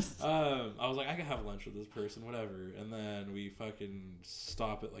then, I was like, I can have lunch with this person, whatever. And then we fucking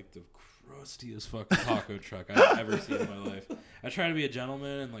stop at like the crustiest fucking taco truck I've ever seen in my life. I try to be a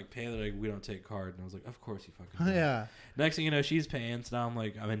gentleman and like pay that like, we don't take card. And I was like, of course you fucking do. Yeah. Next thing you know, she's paying. So now I'm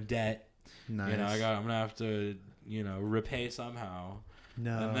like, I'm in debt. Nice. You know, I'm gonna have to, repay somehow.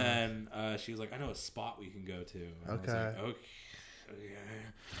 No. And then she was like, I know a spot we can go to. And I was Okay. like, okay.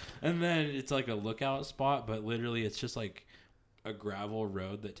 And then it's like a lookout spot, but literally it's just like a gravel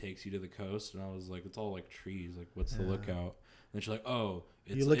road that takes you to the coast. And I was like, it's all like trees. Like, what's the lookout? And she's like, oh,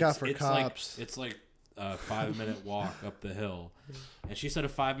 You look out for cops. It's like a 5-minute walk up the hill. And she said a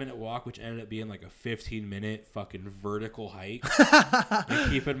 5-minute walk, which ended up being like a 15-minute fucking vertical hike.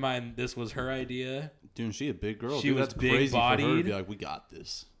 And keep in mind, this was her idea. Dude, she a big girl. She Dude, was that's crazy for her to big-bodied. be like, we got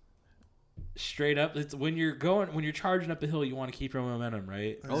this. Straight up, it's when you're charging up a hill, you want to keep your momentum,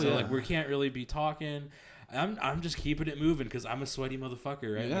 right? Oh, so yeah. like we can't really be talking. I'm just keeping it moving because I'm a sweaty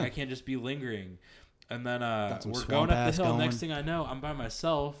motherfucker, right? Yeah. Like, I can't just be lingering. And then some we're swamp going up ass the hill. going. Next thing I know, I'm by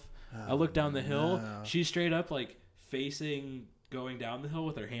myself. I look down the hill. no. She's straight up like facing going down the hill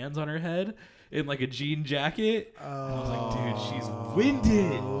with her hands on her head in like a jean jacket. Oh. And I was like, dude, she's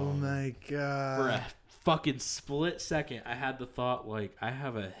winded. Oh my god. For a fucking split second, I had the thought, like, I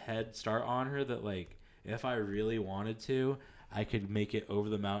have a head start on her that, like, if I really wanted to, I could make it over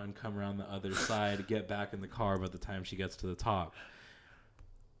the mountain, come around the other side, get back in the car by the time she gets to the top.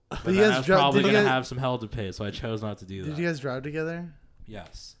 But you then guys I was probably going to guys- have some hell to pay, so I chose not to do that. Did you guys drive together?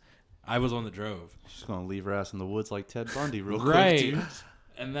 Yes. I was on the drove. She's gonna leave her ass in the woods like Ted Bundy, real Right. quick, dude.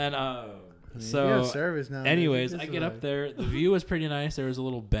 And then, You so, got service now. anyways, It's I get like- up there. The view was pretty nice. There was a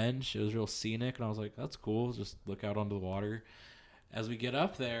little bench. It was real scenic, and I was like, that's cool. Just look out onto the water. As we get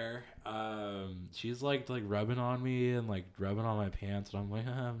up there, she's like rubbing on me and like rubbing on my pants, and I'm like,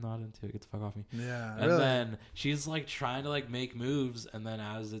 I'm not into it. Get the fuck off me. Yeah. And really? then she's like trying to like make moves, and then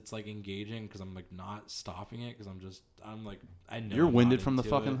as it's like engaging, because I'm like not stopping it, because I'm like I know You're I'm winded not from the into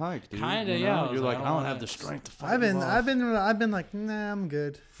fucking it. hike, dude. Kinda, You know? yeah. You're like, I don't wanna- have the strength to fight. I've been like, nah, I'm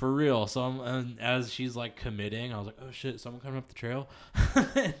good. For real. So and as she's like committing, I was like, oh shit, someone coming up the trail.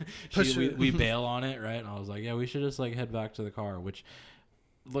 we bail on it, right? And I was like, yeah, we should just like head back to the car, which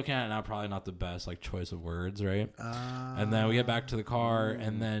looking at it now, probably not the best like choice of words, right? And then we get back to the car,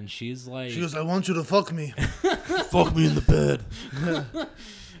 and then she's like, She goes, I want you to fuck me. Fuck me in the bed.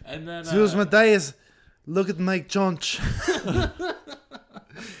 and then She goes, Matthias, look at my chonch.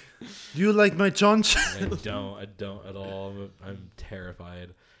 Do you like my chonch? I don't at all. I'm terrified.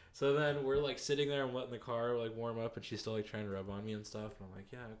 So then we're like sitting there and letting the car like warm up, and she's still like trying to rub on me and stuff. And I'm like,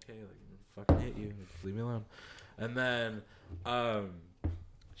 yeah, okay, like fucking hit you, like, leave me alone. And then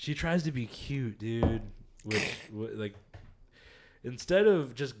she tries to be cute, dude. Like instead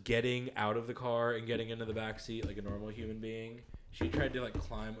of just getting out of the car and getting into the back seat like a normal human being, she tried to like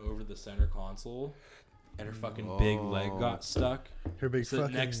climb over the center console. And her fucking big leg got stuck. Her big So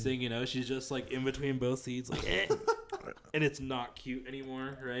fucking... next thing you know, she's just like in between both seats, like, and it's not cute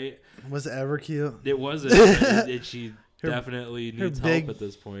anymore, right? Was it ever cute? It wasn't. She definitely needs big- help at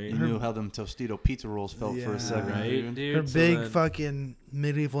this point. You knew how them Tostito pizza rolls felt for Yeah. a second, Right, dude? Her So big then- fucking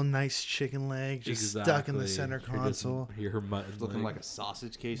medieval nice chicken leg just stuck in the center Exactly. console. Hear her mutton Looking leg. like a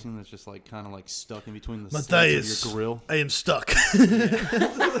sausage casing that's just like kind of like stuck in between the Matthias, slits of your grill. I am stuck.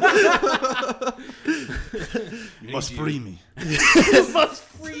 You must free me. You must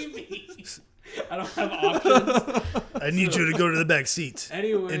free me. I don't have options. I need you to go to the back seat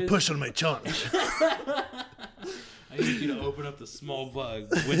Anyways, and push on my chonch. I need you to open up the small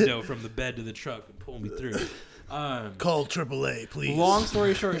window from the bed to the truck and pull me through. Call AAA, please. Long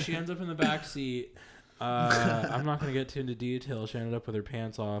story short, she ends up in the back seat. I'm not going to get too into detail. She ended up with her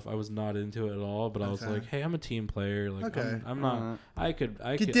pants off. I was not into it at all, but I was Okay. like, hey, I'm a team player. Like, Okay. I'm not. I could.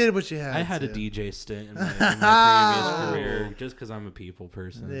 You did what you had. I had to. a DJ stint in my previous career just because I'm a people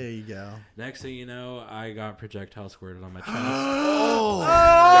person. There you go. Next thing you know, I got projectile squirted on my chest.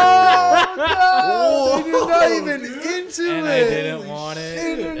 Oh, you're not even into And it. I didn't want it.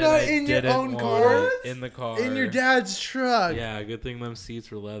 And you're and not I in your didn't own want car? it In the car. In your dad's truck. Yeah, good thing them seats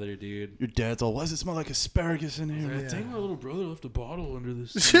were leather, dude. Your dad's all, why does it smell like asparagus in here? I think my little brother left a bottle under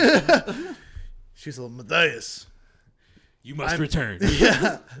this. She's like, Matthias. You must return.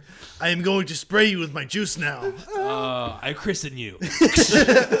 Yeah. I am going to spray you with my juice now. I christen you.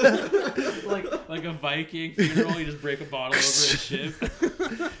 like a Viking funeral, you just break a bottle over a ship.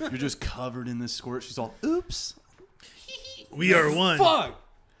 You're just covered in this squirt. She's all, oops. We are one. Fuck!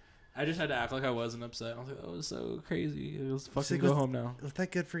 I just had to act like I wasn't upset. I was like, that was so crazy. It was fucking like, go home now. Was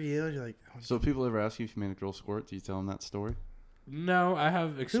that good for you? You're like, So if people ever ask you if you made a girl squirt, do you tell them that story? No, I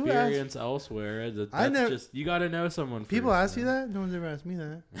have experience elsewhere. I That's know- just you got to know someone. people first, ask you man. that? No one's ever asked me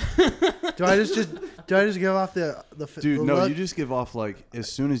that. do I just give off the Dude, the no, look? you just give off like,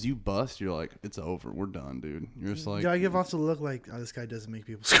 as soon as you bust, you're like, it's over. We're done, dude. You're just like. Do I give off the look like, oh, this guy doesn't make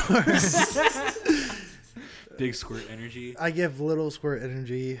people squirt? Big squirt energy. I give little squirt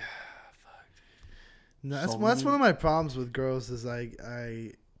energy. Fuck. No, that's Solid. one of my problems with girls is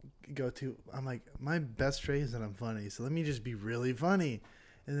I go to, I'm like, my best trait is that I'm funny, so let me just be really funny.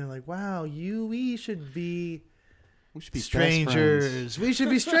 And they're like, wow, we should be We should be strangers. We should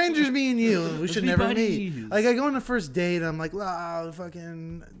be strangers, me and you. We should be never buddies. meet. Like, I go on a first date, and I'm like,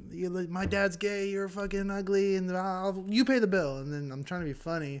 fucking, my dad's gay, you're fucking ugly, and you pay the bill. And then I'm trying to be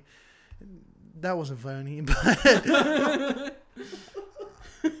funny. That wasn't funny, but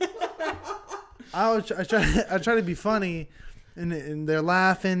I try to be funny, and they're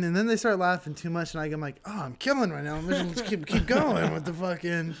laughing, and then they start laughing too much, and I'm like, oh, I'm killing right now. I'm just keep going with the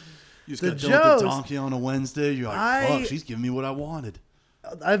fucking. You just The got done with the jokes. donkey on a Wednesday. You're like, fuck, she's giving me what I wanted.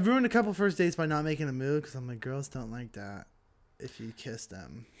 I've ruined a couple first dates by not making a move because I'm like, girls don't like that if you kiss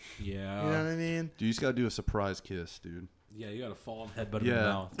them. Yeah. You know what I mean? Dude, you just gotta do a surprise kiss, dude. Yeah, you gotta fall and headbutt in the Yeah,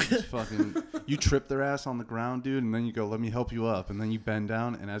 mouth. just fucking. You trip their ass on the ground, dude, and then you go, "Let me help you up," and then you bend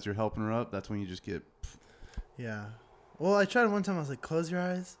down, and as you're helping her up, that's when you just get. Yeah. Well, I tried one time. I was like, close your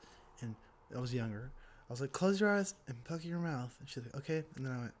eyes, and I was younger. I was like, close your eyes and pucker your mouth. And she's like, okay. And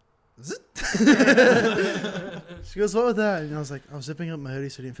then I went, Zit. She goes, what was that? And I was like, I was zipping up my hoodie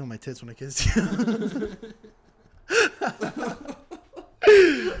so I didn't feel my tits when I kissed you.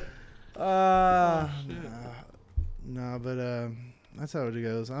 No, but that's how it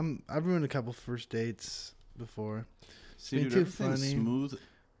goes. I've ruined a couple first dates before. See, been dude, too everything's funny. smooth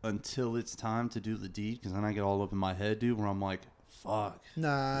until it's time to do the deed, because then I get all up in my head, dude, where I'm like, fuck.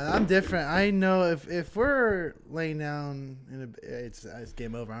 Nah, I'm different. I know if we're laying down it's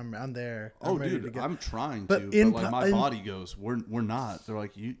game over. I'm there. I'm ready to go. I'm trying But to, but like my body goes, we're not. They're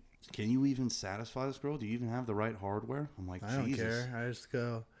like, can you even satisfy this girl? Do you even have the right hardware? I'm like, I don't Jesus. care. I just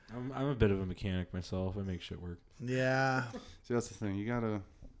go. I'm a bit of a mechanic myself. I make shit work. Yeah. See, that's the thing. You gotta.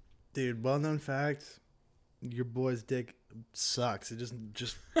 Dude, well-known fact, your boy's dick sucks. It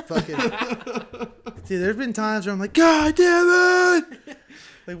just fucking... Dude, there's been times where I'm like, God damn it!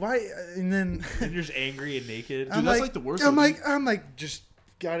 Like, why? And then... And you're just angry and naked. Dude, that's like the worst. I'm like, just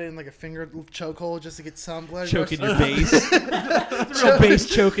got it in like a finger chokehold just to get some blood. Choking your bass. It's a real bass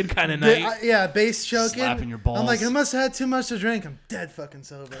choking kind of night. Yeah, bass choking. Slapping your balls. I'm like, I must have had too much to drink. I'm dead fucking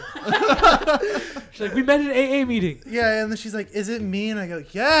sober. She's like, we met at an AA meeting. Yeah, and then she's like, is it me? And I go,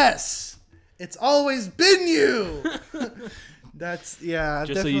 yes! It's always been you! That's, yeah.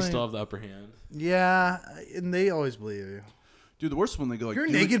 Just so you still have the upper hand. Yeah, and they always believe you. Dude, the worst one, they go like, Your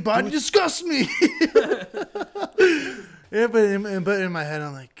naked body disgusts me! Yeah, but in my head,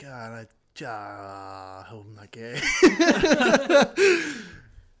 I'm like, God, I hope I'm not gay.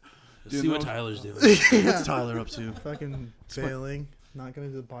 See what Tyler's doing. What's Tyler up to? Fucking failing, not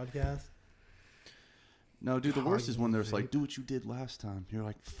coming to the podcast. No, dude, the worst is when there's like, do what you did last time. You're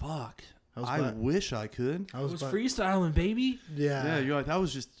like, fuck. I wish I could. I was freestyling, baby. Yeah. Yeah, you're like, that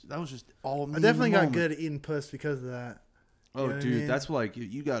was just all me. I definitely got moment. good at eating puss because of that. Oh, You know what I dude, mean? that's like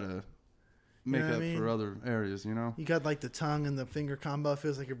you gotta make You know what up I mean? for other areas, you know? You got like the tongue and the finger combo. It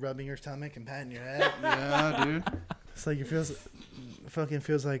feels like you're rubbing your stomach and patting your head. Yeah, dude. It's like it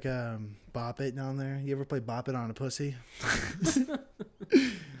feels like Bop It down there. You ever play Bop It on a pussy?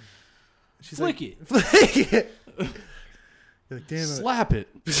 She's Flick like, it. Flick it. You're like, damn it. Slap it.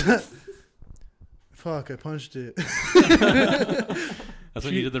 Fuck, I punched it. That's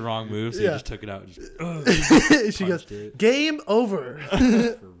when you did the wrong move, so Yeah. you just took it out and just She goes, punched it. game over. For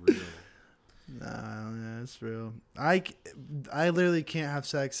real. Nah, yeah, it's real. I literally can't have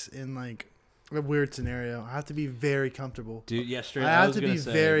sex in like a weird scenario. I have to be very comfortable. Dude, yesterday I have was to gonna be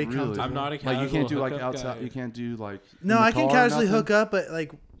say, very really? comfortable. I'm not a casual Like, you can't do like hookup outside. guy. You can't do like. No, in the I can car or casually nothing? hook up, but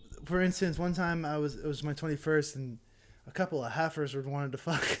like, for instance, one time it was my 21st and a couple of heifers wanted to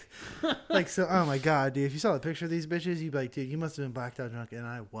fuck. Like, so, oh my God, dude, if you saw the picture of these bitches, you'd be like, dude, you must have been blacked out drunk, and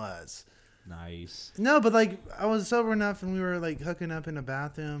I was. Nice. No, but like, I was sober enough and we were like hooking up in a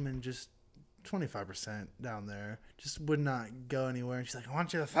bathroom and just 25% down there. Just would not go anywhere. And she's like, I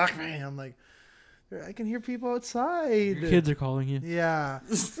want you to fuck me. I'm like, I can hear people outside. Your kids are calling you. Yeah.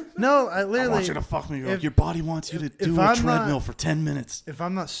 No, I literally. I want you to fuck me. You're like, if- your body wants you to if do a I'm treadmill not- for 10 minutes. If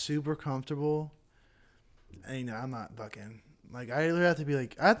I'm not super comfortable, I'm not fucking. Like, I literally have to be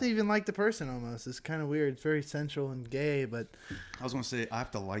like, I have to even like the person almost. It's kind of weird. It's very sensual and gay, but I was gonna say I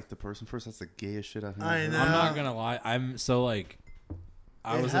have to like the person first. That's the gayest shit I think. I I've heard. know. I'm not gonna lie. I'm so like,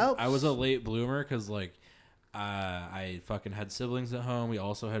 I It was helps. I was a late bloomer because like, I fucking had siblings at home. We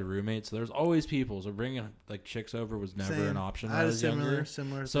also had roommates. So there's always people. So bringing like chicks over was never Same. an option I when had I a was younger.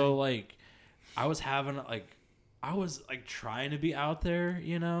 similar So thing. like, I was trying to be out there,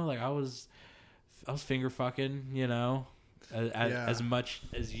 you know. Like I was finger fucking, you know, as much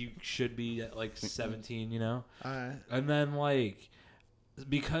as you should be at like 17, you know. All right. And then like,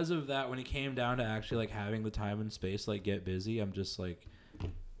 because of that, when it came down to actually like having the time and space, like get busy, I'm just like,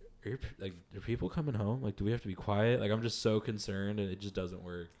 are people coming home? Like, do we have to be quiet? Like, I'm just so concerned, and it just doesn't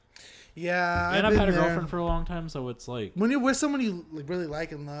work. Yeah. And I've been had a there. girlfriend for a long time, so it's like, When you're with someone you really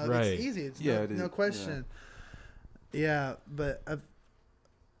like and love, Right. it's easy. It's Yeah, no question. Yeah, but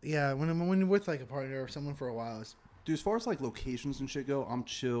when you're with like a partner or someone for a while, it's, Dude, as far as like locations and shit go, I'm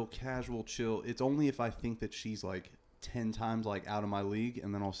chill, casual, chill. It's only if I think that she's like 10 times like out of my league,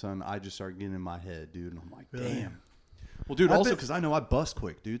 and then all of a sudden I just start getting in my head, dude, and I'm like, Really? damn. Well, dude, I've also been- because I know I bust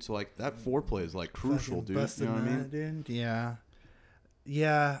quick, dude. So like that foreplay is like crucial, fucking dude. You busting know what I mean? that, dude. Yeah.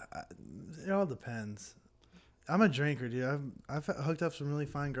 Yeah. It all depends. I'm a drinker, dude. I've hooked up some really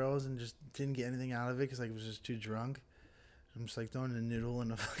fine girls and just didn't get anything out of it because I was just too drunk. I'm just like throwing a noodle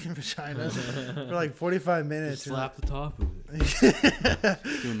in a fucking vagina for like 45 minutes. just slap the top of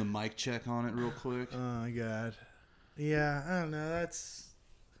it. Doing the mic check on it real quick. Oh my God. Yeah, I don't know. That's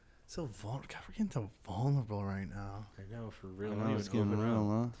so vulnerable. God, we're getting so vulnerable right now. I know, for real. I Don't know, even it's getting open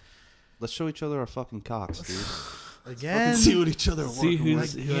real, up. huh? Let's show each other our fucking cocks, dude. Again. See what each other are See working who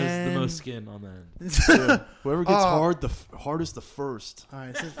with. has the most skin on that. Yeah. Whoever gets hardest the first. All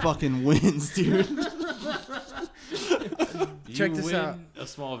right, so Fucking wins, dude. Check You this win out. a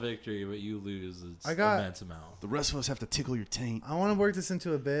small victory, but you lose I got- immense amount. The rest of us have to tickle your taint. I want to work this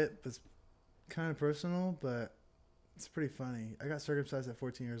into a bit, but it's kind of personal, but it's pretty funny. I got circumcised at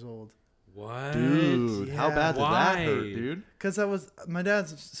 14 years old. What? Dude, how Yeah. bad did Why? that hurt, dude? Because my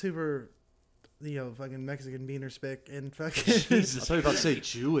dad's super, fucking Mexican beaner spick and fucking. I Jesus. thought you were about to say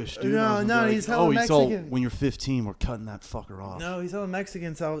Jewish, dude. No, I was gonna no, be he's hella he's all, Mexican. when you're 15, we're cutting that fucker off. No, he's hella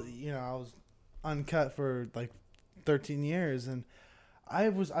Mexican, so I was uncut for like 13 years, and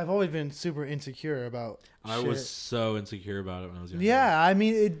I've always been super insecure about. I shit. was so insecure about it when I was young. Yeah, I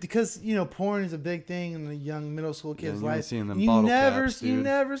mean, because porn is a big thing in the young middle school Yeah, kids' you ain't life. seeing them bottle caps, you dude.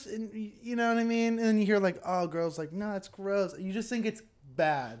 never, you know what I mean? And then you hear like, oh, girls like, no, it's gross. You just think it's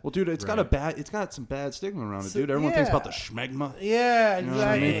bad. Well, dude, it's Right. it's got some bad stigma around it, So- dude. Everyone thinks about the yeah. schmegma. Yeah, You know what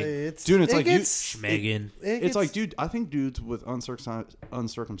I exactly. mean? It's Dude, it's it like gets, Schmeggin. It's like, dude, I think dudes with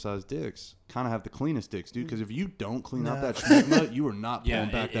uncircumcised dicks kind of have the cleanest dicks, dude. Because if you don't clean up No. that schmegma, you are not Yeah,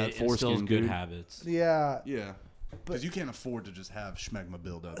 pulling back that it instills foreskin, good dude. habits. yeah. Yeah, But- because you can't afford to just have schmegma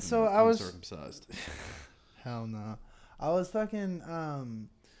build up. So and I was- uncircumcised. Hell no. I was fucking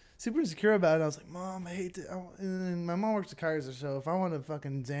super insecure about it. I was like, Mom, I hate it. And then my mom works at Kaiser, so if I want a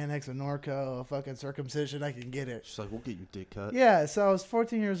fucking Xanax or Norco, a fucking circumcision, I can get it. She's like, we'll get your dick cut. Yeah, so I was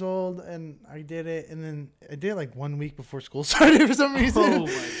 14 years old, and I did it, and then I did it like 1 week before school started for some reason. Oh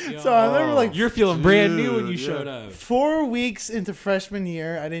my god. So I remember like You're feeling brand new when you Dude, showed yeah. up. 4 weeks into freshman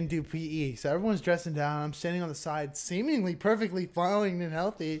year, I didn't do PE. So everyone's dressing down. I'm standing on the side, seemingly perfectly fine and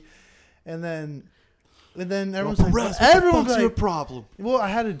healthy. And then everyone's Everyone's like, your problem. well, I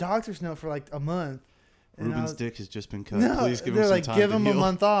had a doctor's note for like a month. And I Ruben's was- dick has just been cut. No, Please give him they're some like, time give to him a heal.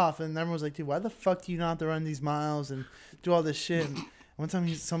 month off. And everyone was like, dude, why the fuck do you not have to run these miles and do all this shit? And one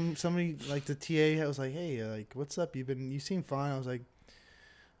time somebody like the TA was like, hey, like, what's up? You seem fine. I was like,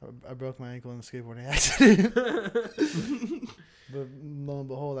 I broke my ankle in a skateboarding accident. But lo and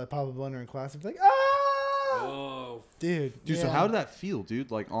behold, I pop a blunder in class. I'm like, ah, Oh, dude. Dude, so yeah. how did that feel, dude?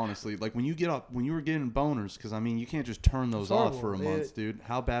 Like, honestly, like when you were getting boners, because I mean, you can't just turn those It's off for a horrible. month, dude.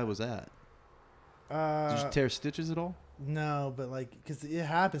 How bad was that? Did you Uh, tear stitches at all? no, but like, because it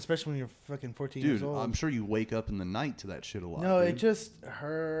happens, especially when you're fucking 14 years Dude, old. I'm sure you wake up in the night to that shit a lot. No, dude. it just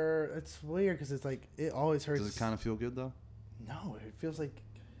hurt. It's weird because it's like, it always hurts. Does it kind of feel good though? No, it feels like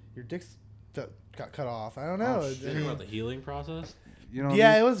your dick's got cut off. I don't know. Oh, I shit. Talking mean, about the healing process? You know? What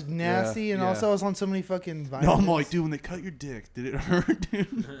yeah, I it mean? was nasty, and yeah. also I was on so many fucking vitamins. No, I'm like, dude, when they cut your dick, did it hurt,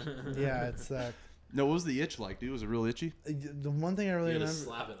 dude? Yeah, it sucked. No, what was the itch like, dude? Was it real itchy? The one thing I really You had to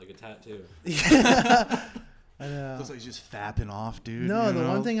remember. slap it like a tattoo. Yeah, I know. Looks like he's just fapping off, dude. No, you the know?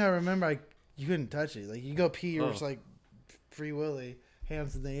 one thing I remember, you couldn't touch it. Like you go pee, you're Oh. just like free willy,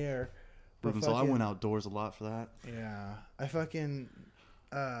 hands in the air. But Ruben, so I fucking- went outdoors a lot for that. Yeah, I fucking.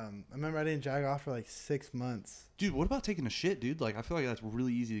 I remember I didn't jag off for like 6 months. Dude, what about taking a shit, dude? Like, I feel like that's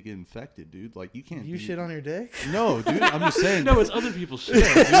really easy to get infected, dude. Like, you can't. You shit on your dick? No, dude. I'm just saying. No, it's other people's shit.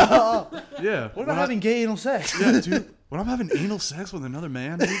 Yeah. What about having gay anal sex? Yeah, dude. When I'm having anal sex with another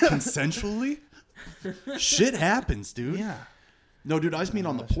man, dude, consensually, shit happens, dude. Yeah. No, dude. I just mean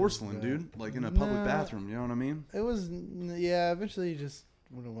on the That shit was porcelain, bad. dude. Like in a public No. bathroom. You know what I mean? It was, yeah, eventually it just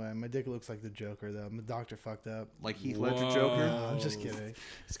went away. My dick looks like the Joker, though. My doctor fucked up. Like Heath Ledger Whoa. Joker. No, I'm just kidding.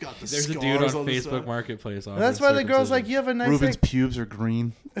 He's got the There's a scars dude on the Facebook side. Marketplace. That's why the girl's like, you have a nice Ruben's dick. pubes are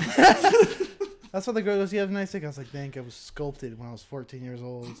green. That's why the girl goes, you have a nice dick. I was like, thank, I was sculpted when I was 14 years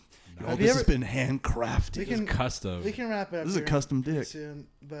old. No, Have this you has ever- been handcrafted. We can- custom. We can wrap it up This is a here custom dick. soon.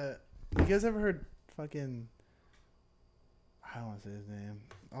 But you guys ever heard fucking, I don't want to say his name.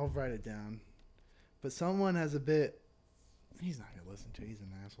 I'll write it down. But someone has a bit, he's not going to listen to it. He's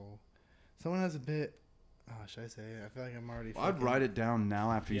an asshole. Someone has a bit, oh, should I say it? I feel like I'm already I'd fucking- write it down now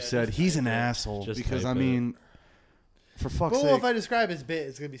after you Yeah, said just he's type an it. asshole. Just Because, I type it. mean, for fuck's But well, sake. if I describe his bit,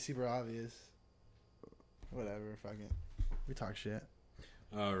 it's going to be super obvious. Whatever, fuck it. We talk shit.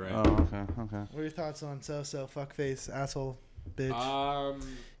 All right. Oh, okay, okay. What are your thoughts on so fuckface, asshole, bitch? Um,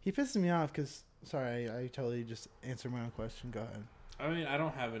 He pisses me off because, sorry, I totally just answered my own question. Go ahead. I mean, I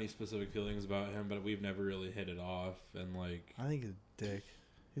don't have any specific feelings about him, but we've never really hit it off, and like, I think he's a dick.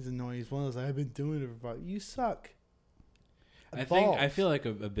 He's annoying. He's one of those, I've been doing it for 5 You suck. I Balls. feel like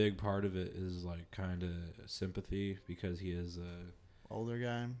a big part of it is like kind of sympathy because he is a Older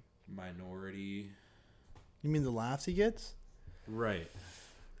guy. minority. You mean the laughs he gets? Right.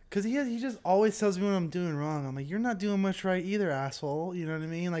 Because he just always tells me when I'm doing wrong. I'm like, you're not doing much right either, asshole. You know what I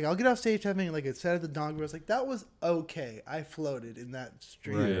mean? Like, I'll get off stage having, like, a set at the dog where it's like, that was okay. I floated in that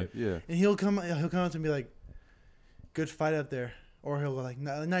stream. Right. Yeah. And he'll come up to me and be like, good fight up there. Or he'll go like,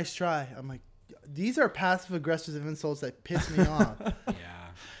 nice try. I'm like, these are passive-aggressive insults that piss me off. Yeah.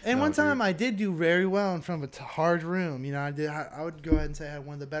 And No, one time dude. I did do very well in front of a hard room. You know, I would go ahead and say I had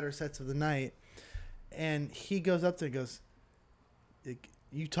one of the better sets of the night. And he goes up there and goes,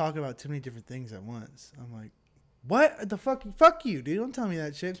 you talk about too many different things at once. I'm like, what the fuck? Fuck you, dude. Don't tell me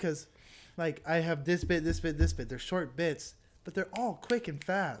that shit because, like, I have this bit, this bit, this bit. They're short bits, but they're all quick and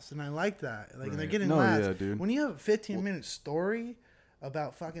fast, and I like that. Like, and they're getting laughs. Yeah, dude. When you have a 15-minute story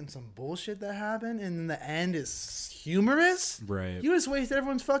about fucking some bullshit that happened, and then the end is humorous, Right. you just waste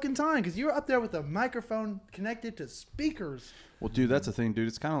everyone's fucking time because you're up there with a microphone connected to speakers. Well, dude, that's the thing, dude.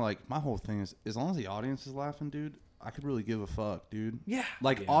 It's kind of like my whole thing is as long as the audience is laughing, dude, I could really give a fuck, dude. Yeah.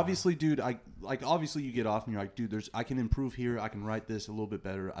 Like, Yeah. obviously, dude, obviously you get off and you're like, dude, I can improve here. I can write this a little bit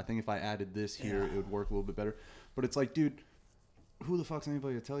better. I think if I added this here, it would work a little bit better. But it's like, dude, who the fuck's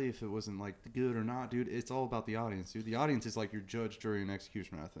anybody to tell you if it wasn't, like, good or not, dude? It's all about the audience, dude. The audience is, like, your judge, jury, and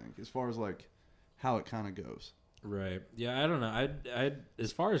executioner, I think, as far as, like, how it kind of goes. Right. Yeah, I don't know. I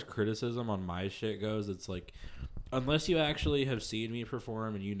as far as criticism on my shit goes, it's like unless you actually have seen me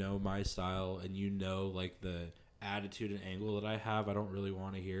perform and you know my style and you know like the attitude and angle that I have, I don't really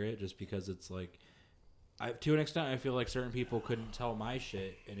want to hear it just because it's like to an extent I feel like certain people couldn't tell my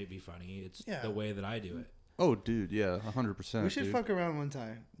shit and it'd be funny. It's the way that I do it. Oh, dude, yeah, 100%. We should dude. fuck around one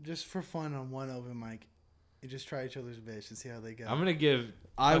time, just for fun, on one open mic, and just try each other's bitch and see how they go. I'm gonna give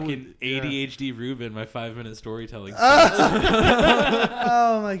fucking ADHD Ruben my 5-minute storytelling.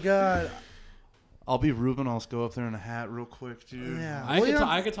 Oh my god. I'll be Ruben. I'll just go up there in a hat real quick, dude. Yeah.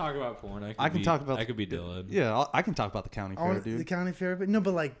 I could talk about porn. I could be Dylan. Yeah, I can talk about the county fair, dude. The county fair, but no,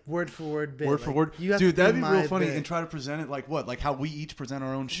 but like word for word bit. Word for like, word, you have dude. to That'd do be real my funny bit. and try to present it like what, like how we each present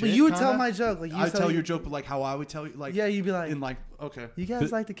our own shit. But you would kinda? tell my joke, like you I tell tell your joke, but like how I would tell you, like yeah, you'd be like, in like okay. you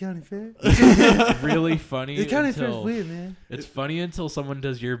guys like the county fair? Really funny. The county fair's until, weird, man. It's funny until someone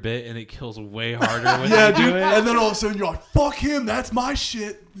does your bit and it kills way harder when Yeah, they do dude. it. And then all of a sudden you're like, fuck him. That's my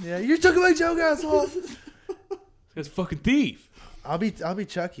shit. Yeah, you're talking my joke, asshole. It's a fucking thief. I'll be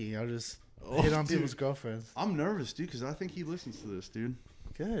Chucky. I'll just hit on people's girlfriends. I'm nervous, dude, because I think he listens to this, dude.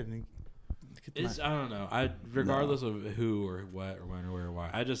 Good. It's, I don't know. Regardless of who or what or when or where or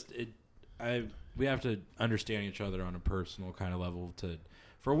why. We have to understand each other on a personal kind of level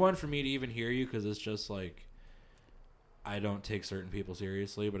for me to even hear you, because it's just like I don't take certain people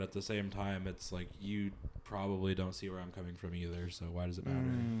seriously, but at the same time, it's like you probably don't see where I'm coming from either. So why does it matter?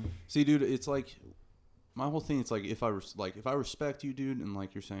 See, dude, it's like my whole thing. It's like if I respect you, dude, and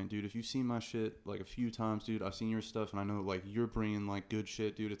like you're saying, dude, if you've seen my shit like a few times, dude, I've seen your stuff, and I know like you're bringing like good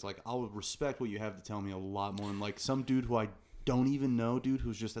shit, dude. It's like I'll respect what you have to tell me a lot more than like some dude who I don't even know, dude,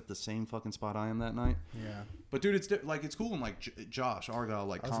 who's just at the same fucking spot I am that night. Yeah. But dude, it's like it's cool when like Josh Argyle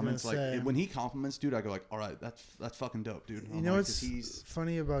like comments like when he compliments, dude, I go like, all right, that's fucking dope, dude. You know what's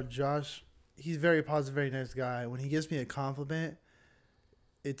funny about Josh? He's very positive, very nice guy. When he gives me a compliment,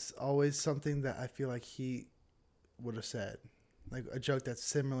 it's always something that I feel like he would have said, like a joke that's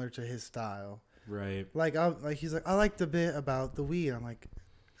similar to his style. Right. Like he's like, I like the bit about the weed. I'm like,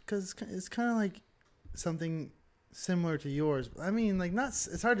 because it's kind of like something similar to yours. I mean, like not.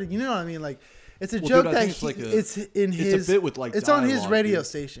 It's hard to, you know what I mean? Like, it's a joke that it's a bit with like it's dialogue, on his radio dude.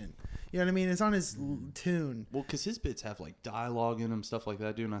 station. You know what I mean? It's on his tune. Well, because his bits have like dialogue in them, stuff like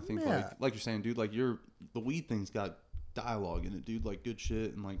that, dude. And I think like you're saying, dude, like the weed thing's got dialogue in it, dude, like good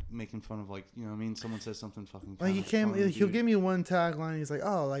shit, and like making fun of like, you know what I mean, someone says something fucking like funny, he'll give me one tagline. He's like,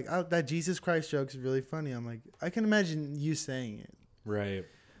 oh, like that Jesus Christ joke is really funny. I'm like, I can imagine you saying it, right?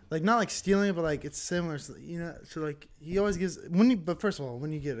 Like not like stealing it, but like it's similar, you know. So like he always gives but first of all,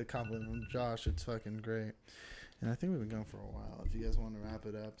 when you get a compliment from Josh, it's fucking great. And I think we've been going for a while. If you guys want to wrap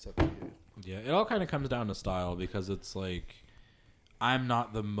it up, it's up to you. Yeah, it all kind of comes down to style, because it's like I'm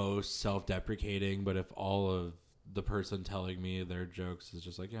not the most self-deprecating, but if all of the person telling me their jokes is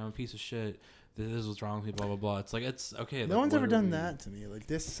just like, yeah, I'm a piece of shit, this is what's wrong with me, blah blah blah, it's like, it's okay. No one's ever done that to me. Like,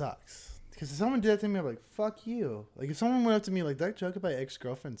 this sucks. Because if someone did that to me, I'm like, fuck you. Like, if someone went up to me like, that joke about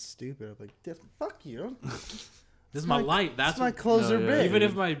ex-girlfriend's stupid, I'm like, fuck you. This is my life. That's my closer bit. Even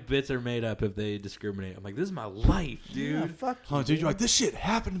if my bits are made up, if they discriminate, I'm like, this is my life, dude. Yeah, fuck you. Oh, dude, you're like, this shit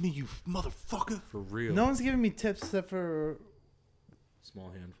happened to me, you motherfucker. For real. No one's giving me tips except for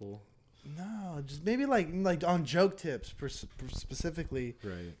Small handful. No, just maybe like on joke tips specifically.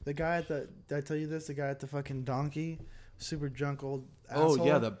 Right. The guy did I tell you this? The guy at the fucking donkey, super drunk old asshole. Oh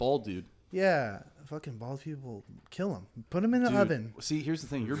yeah, that bald dude. Yeah, fucking bald people, kill them. Put them in the Dude, oven. See, here's the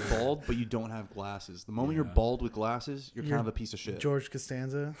thing. You're bald, but you don't have glasses. The moment Yeah. you're bald with glasses, you're You're kind of a piece of shit. George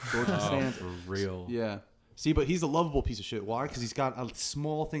Costanza. George Oh, Costanza. for real. Yeah. See, but he's a lovable piece of shit. Why? Because he's got a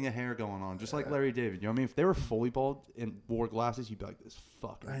small thing of hair going on, just like Larry David. You know what I mean? If they were fully bald and wore glasses, you'd be like, this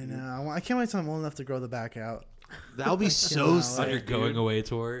fucking I dude. know. I can't wait till I'm old enough to grow the back out. That would be so On On sick. your dude. going away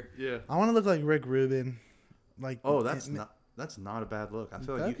tour. Yeah. I want to look like Rick Rubin. Like, Oh, that's not a bad look. I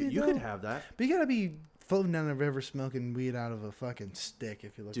feel like That'd be you could dope. have that. But you gotta be floating down the river smoking weed out of a fucking stick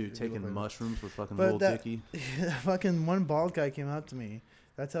if you look. Dude, if you look taking like mushrooms with fucking But Little that- Dicky. fucking one bald guy came up to me.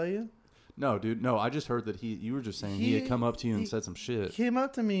 Did I tell you? No, dude. No, I just heard that you were just saying he had come up to you and said some He shit. came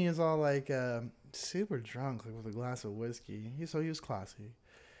up to me. He's all like super drunk, like with a glass of whiskey. He was classy.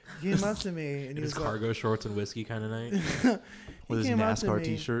 He came up to me and In he his was cargo shorts and whiskey kind of night. With his came up to NASCAR me.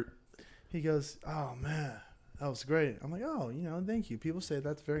 t-shirt. He goes, "Oh man, that was great." I'm like, "Oh, thank you." People say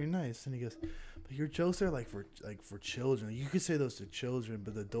that's very nice, and he goes, "But your jokes are like for children. You could say those to children,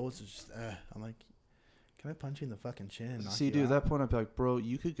 but the adults are just." I'm like, "Can I punch you in the fucking chin?" And knock See, you dude, out? that point I'd be like, bro,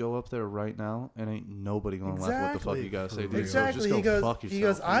 you could go up there right now and ain't nobody gonna laugh what the fuck Exactly. you gotta say, dude. Exactly. So just He go goes, fuck yourself. he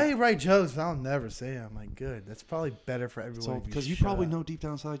goes, dude. "I write jokes, but I'll never say it." I'm like, "Good. That's probably better for everyone." So, if because you shut probably up." know deep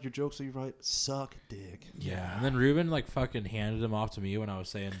down inside your jokes that you write suck dick. Yeah, and then Ruben like fucking handed him off to me when I was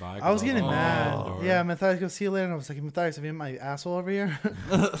saying bye. 'cause I was getting like, mad. "Oh, door." Yeah, Matthias goes, "See you later." And I was like, "Matthias, have you hit my asshole over here?"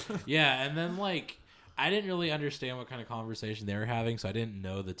 Yeah, and then like I didn't really understand what kind of conversation they were having, so I didn't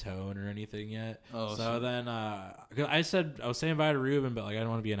know the tone or anything yet. Oh, so then 'cause I was saying bye to Ruben, but like I didn't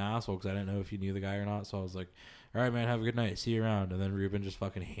want to be an asshole because I didn't know if you knew the guy or not. So I was like, "All right, man, have a good night. See you around." And then Ruben just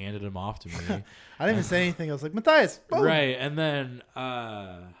fucking handed him off to me. I didn't even say anything. I was like, "Matthias, boom." Right, and then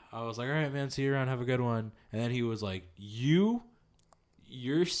I was like, "All right, man, see you around. Have a good one." And then he was like,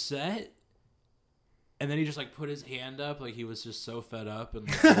 "You're set." And then he just like put his hand up, like he was just so fed up, and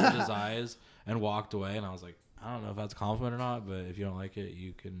like, rolled his eyes and walked away. And I was like, I don't know if that's a compliment or not, but if you don't like it,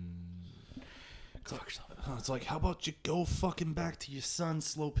 you can go fuck yourself. It's like, how about you go fucking back to your son's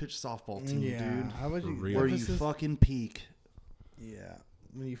slow pitch softball team, Yeah. dude? How about For you? real. Where you emphasis- fucking peak. Yeah.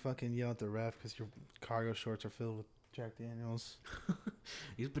 When you fucking yell at the ref because your cargo shorts are filled with Jack Daniels.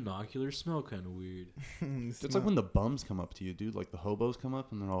 These binoculars smell kind of weird. It's like when the bums come up to you, dude. Like the hobos come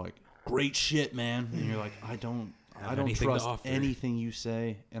up and they're all like, "Great shit, man," and you're like, "I don't anything to trust offer." anything you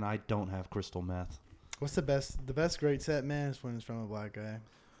say, and I don't have crystal meth." What's the best? The best great set, man, is when it's from a black guy.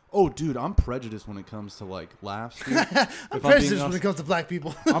 Oh, dude, I'm prejudiced when it comes to like laughs. Dude. I'm If I'm being prejudiced when honest- it comes to black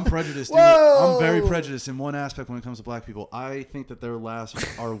people. I'm prejudiced, dude. Whoa! I'm very prejudiced in one aspect when it comes to black people. I think that their laughs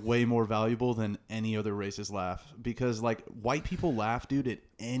are way more valuable than any other race's laugh because, like, white people laugh, dude, at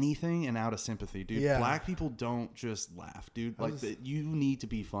anything and out of sympathy, dude. Yeah. Black people don't just laugh, dude. Like, you need to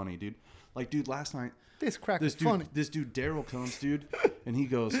be funny, dude. Like, dude, last night, This crack is this funny. dude Daryl comes, dude, and he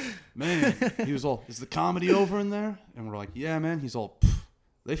goes, "Man," he was all, "Is the comedy over in there?" And we're like, "Yeah, man." He's all, "Pff,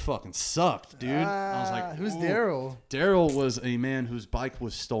 they fucking sucked, dude." I was like, "Who's "Ooh." Daryl?" Daryl was a man whose bike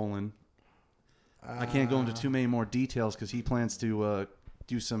was stolen. I can't go into too many more details because he plans to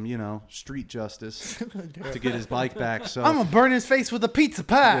do some, street justice to get his bike back. So I'm gonna burn his face with a pizza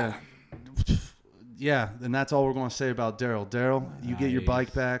pie. yeah, and that's all we're gonna say about Daryl. Daryl, you get your Nice.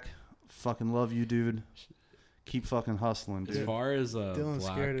 bike back. Fucking love you, dude. Keep fucking hustling, As dude. far as Dylan's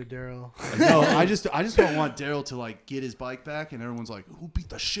black, scared of Daryl. No, I just don't want Daryl to like get his bike back, and everyone's like, "Who beat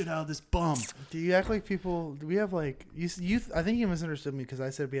the shit out of this bum?" Do you act like people? Do we have like you? I think you misunderstood me because I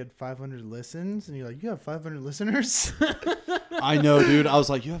said we had 500 listens, and you're like, "You have 500 listeners?" I know, dude. I was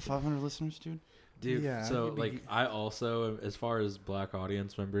like, "You have 500 listeners, dude?" dude. Yeah, So you'd be- like, I also, as far as black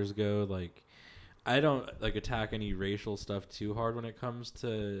audience members go, like, I don't like attack any racial stuff too hard when it comes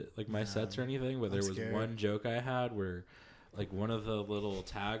to like my sets or anything. But there was scared. one joke I had where, like, one of the little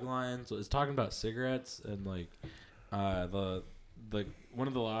taglines was talking about cigarettes, and like, the one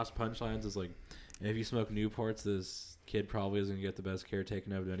of the last punchlines is like, "If you smoke Newports, this kid probably isn't gonna get the best care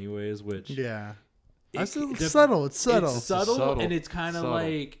taken of it anyways." Which Yeah. it- That's the- subtle. It's subtle. It's subtle, subtle. and it's kind of Subtle.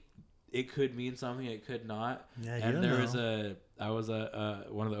 like it could mean something, it could not. Yeah, you And don't there know. I was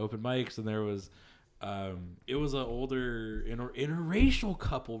at one of the open mics, and there was it was an older interracial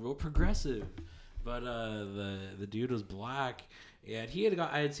couple, real progressive, but the dude was black, and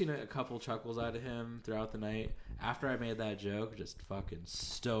I had seen a couple chuckles out of him throughout the night. After I made that joke, just fucking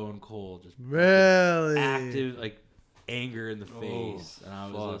stone cold, just Really? active like anger in the face, and I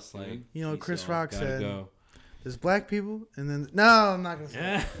was fuck, just like, dude. You know what "Peace Chris out, Rock gotta said? go." There's black people, and then no, I'm not gonna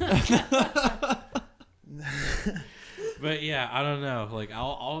say. Yeah. But yeah, I don't know. Like,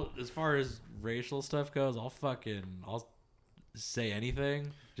 I'll as far as racial stuff goes, I'll say anything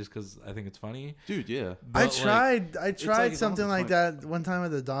just because I think it's funny. Dude, yeah. I But, tried like, something like funny. that one time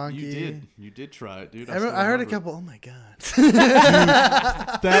with the donkey. You did try it, dude. I heard a couple. Oh my god.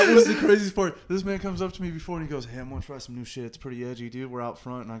 That was the craziest part. This man comes up to me before and he goes, "Hey, I'm gonna try some new shit. It's pretty edgy, dude. We're out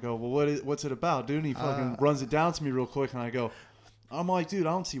front." And I go, "Well, what's it about, dude?" And he fucking runs it down to me real quick, and I go, "I'm like, dude,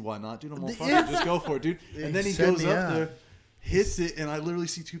 I don't see why not, dude. I'm gonna fucking just go for it, dude." And then he goes up there, hits it, and I literally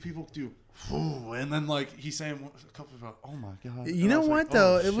see two people do, and then like he's saying a couple about, "Oh my god." You know what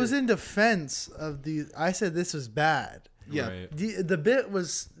though? It was in defense of the. I said this was bad. Yeah. Right. The bit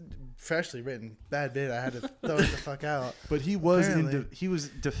was freshly written. Bad bit. I had to throw it the fuck out. But he was Apparently. he was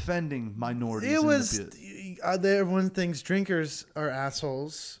defending minorities. It was. In the bit. Everyone thinks drinkers are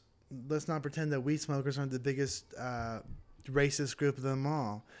assholes. Let's not pretend that weed smokers aren't the biggest racist group of them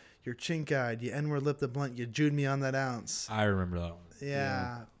all. You're chink-eyed. You N-word lipped the blunt. You Jewed me on that ounce. I remember that one.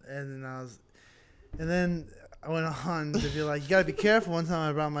 Yeah. And then I went on to be like, you gotta be careful. One time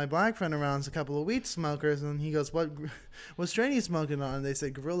I brought my black friend around a couple of weed smokers, and he goes, what strain are you smoking on? And they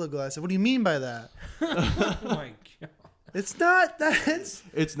said Gorilla Glue. I said, what do you mean by that? Oh my god. It's not that.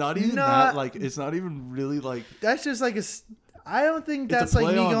 It's not even that. Like, it's not even really like. That's just like I don't think It's that's a like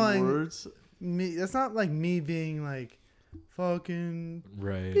play me on going. words. Me. That's not like me being like, fucking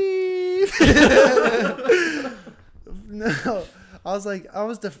Right. beep. No. I was like, in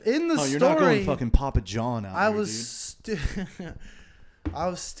the Oh, you're story. not going fucking Papa John out I here, was I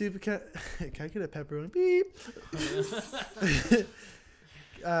was stupid. Can I get a pepperoni? Beep.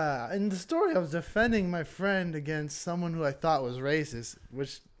 In the story, I was defending my friend against someone who I thought was racist,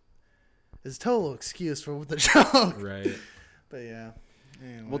 which is a total excuse for the joke. Right. But yeah.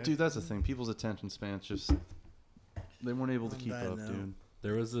 Anyway. Well, dude, that's the thing. People's attention spans just they weren't able to keep up, dude.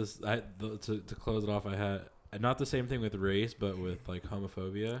 There was this. To close it off, I had not the same thing with race, but with like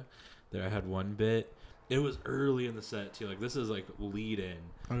homophobia. There, I had one bit. It was early in the set too. Like this is like lead in,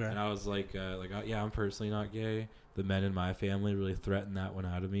 Okay. and I was like, yeah, I'm personally not gay. The men in my family really threatened that one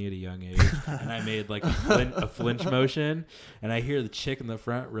out of me at a young age, and I made like a flinch motion, and I hear the chick in the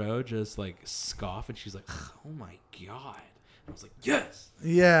front row just like scoff, and she's like, "Oh my god!" I was like, "Yes."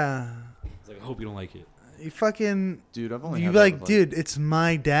 Yeah. I was like, "I hope you don't like it." You fucking. Dude, I've only You had be that like, with, dude, it's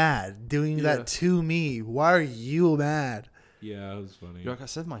my dad doing Yeah. that to me. Why are you mad? Yeah, it was funny. You're like, I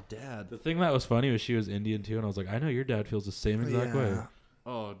said my dad. The thing that was funny was she was Indian too, and I was like, I know your dad feels the same exact way.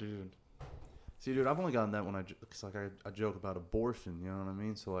 Oh, dude. See, dude, I've only gotten that when cause like I joke about abortion, you know what I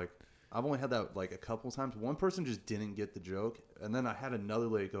mean? So like, I've only had that like a couple times. One person just didn't get the joke, and then I had another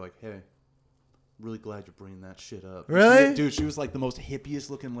lady go like, "Hey, really glad you're bringing that shit up." Really? Dude, she was like the most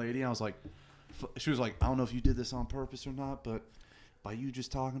hippiest looking lady. I was like, she was like, "I don't know if you did this on purpose or not, but by you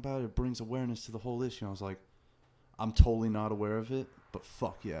just talking about it, it brings awareness to the whole issue." And I was like, "I'm totally not aware of it, but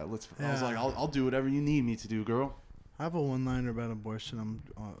fuck yeah, let's." I was Yeah. like, "I'll do whatever you need me to do, girl." I have a one-liner about abortion.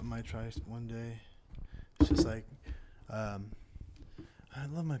 I might try one day. It's just like, I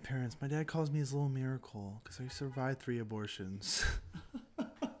love my parents. My dad calls me his little miracle because I survived 3 abortions.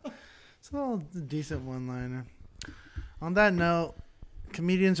 It's all a decent one-liner. On that note,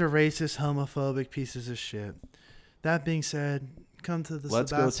 comedians are racist, homophobic pieces of shit. That being said, come to the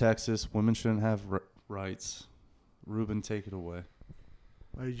Let's go, Texas. Women shouldn't have rights. Ruben, take it away.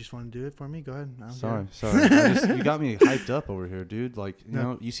 Oh, you just want to do it for me? Go ahead. I don't Sorry. care. You got me hyped up over here, dude. Like, you No.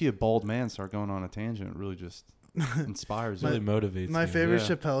 know, you see a bald man start going on a tangent, it really just inspires Really you. motivates My me. favorite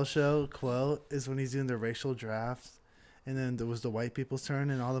Yeah. Chappelle show quote is when he's doing the racial draft, and then there was the white people's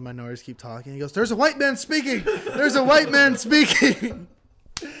turn, and all the minorities keep talking. He goes, "There's a white man speaking. There's a white man speaking."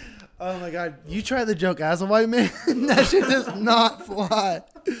 Oh my god! You try the joke as a white man, that shit does not fly.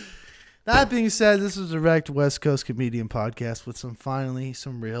 That being said, this was a RECT West Coast Comedian Podcast with some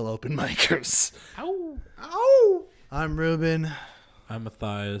real open micers. Ow. Ow! I'm Ruben. I'm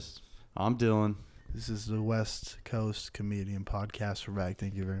Matthias. I'm Dylan. This is the West Coast Comedian Podcast for RECT.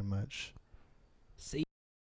 Thank you very much. See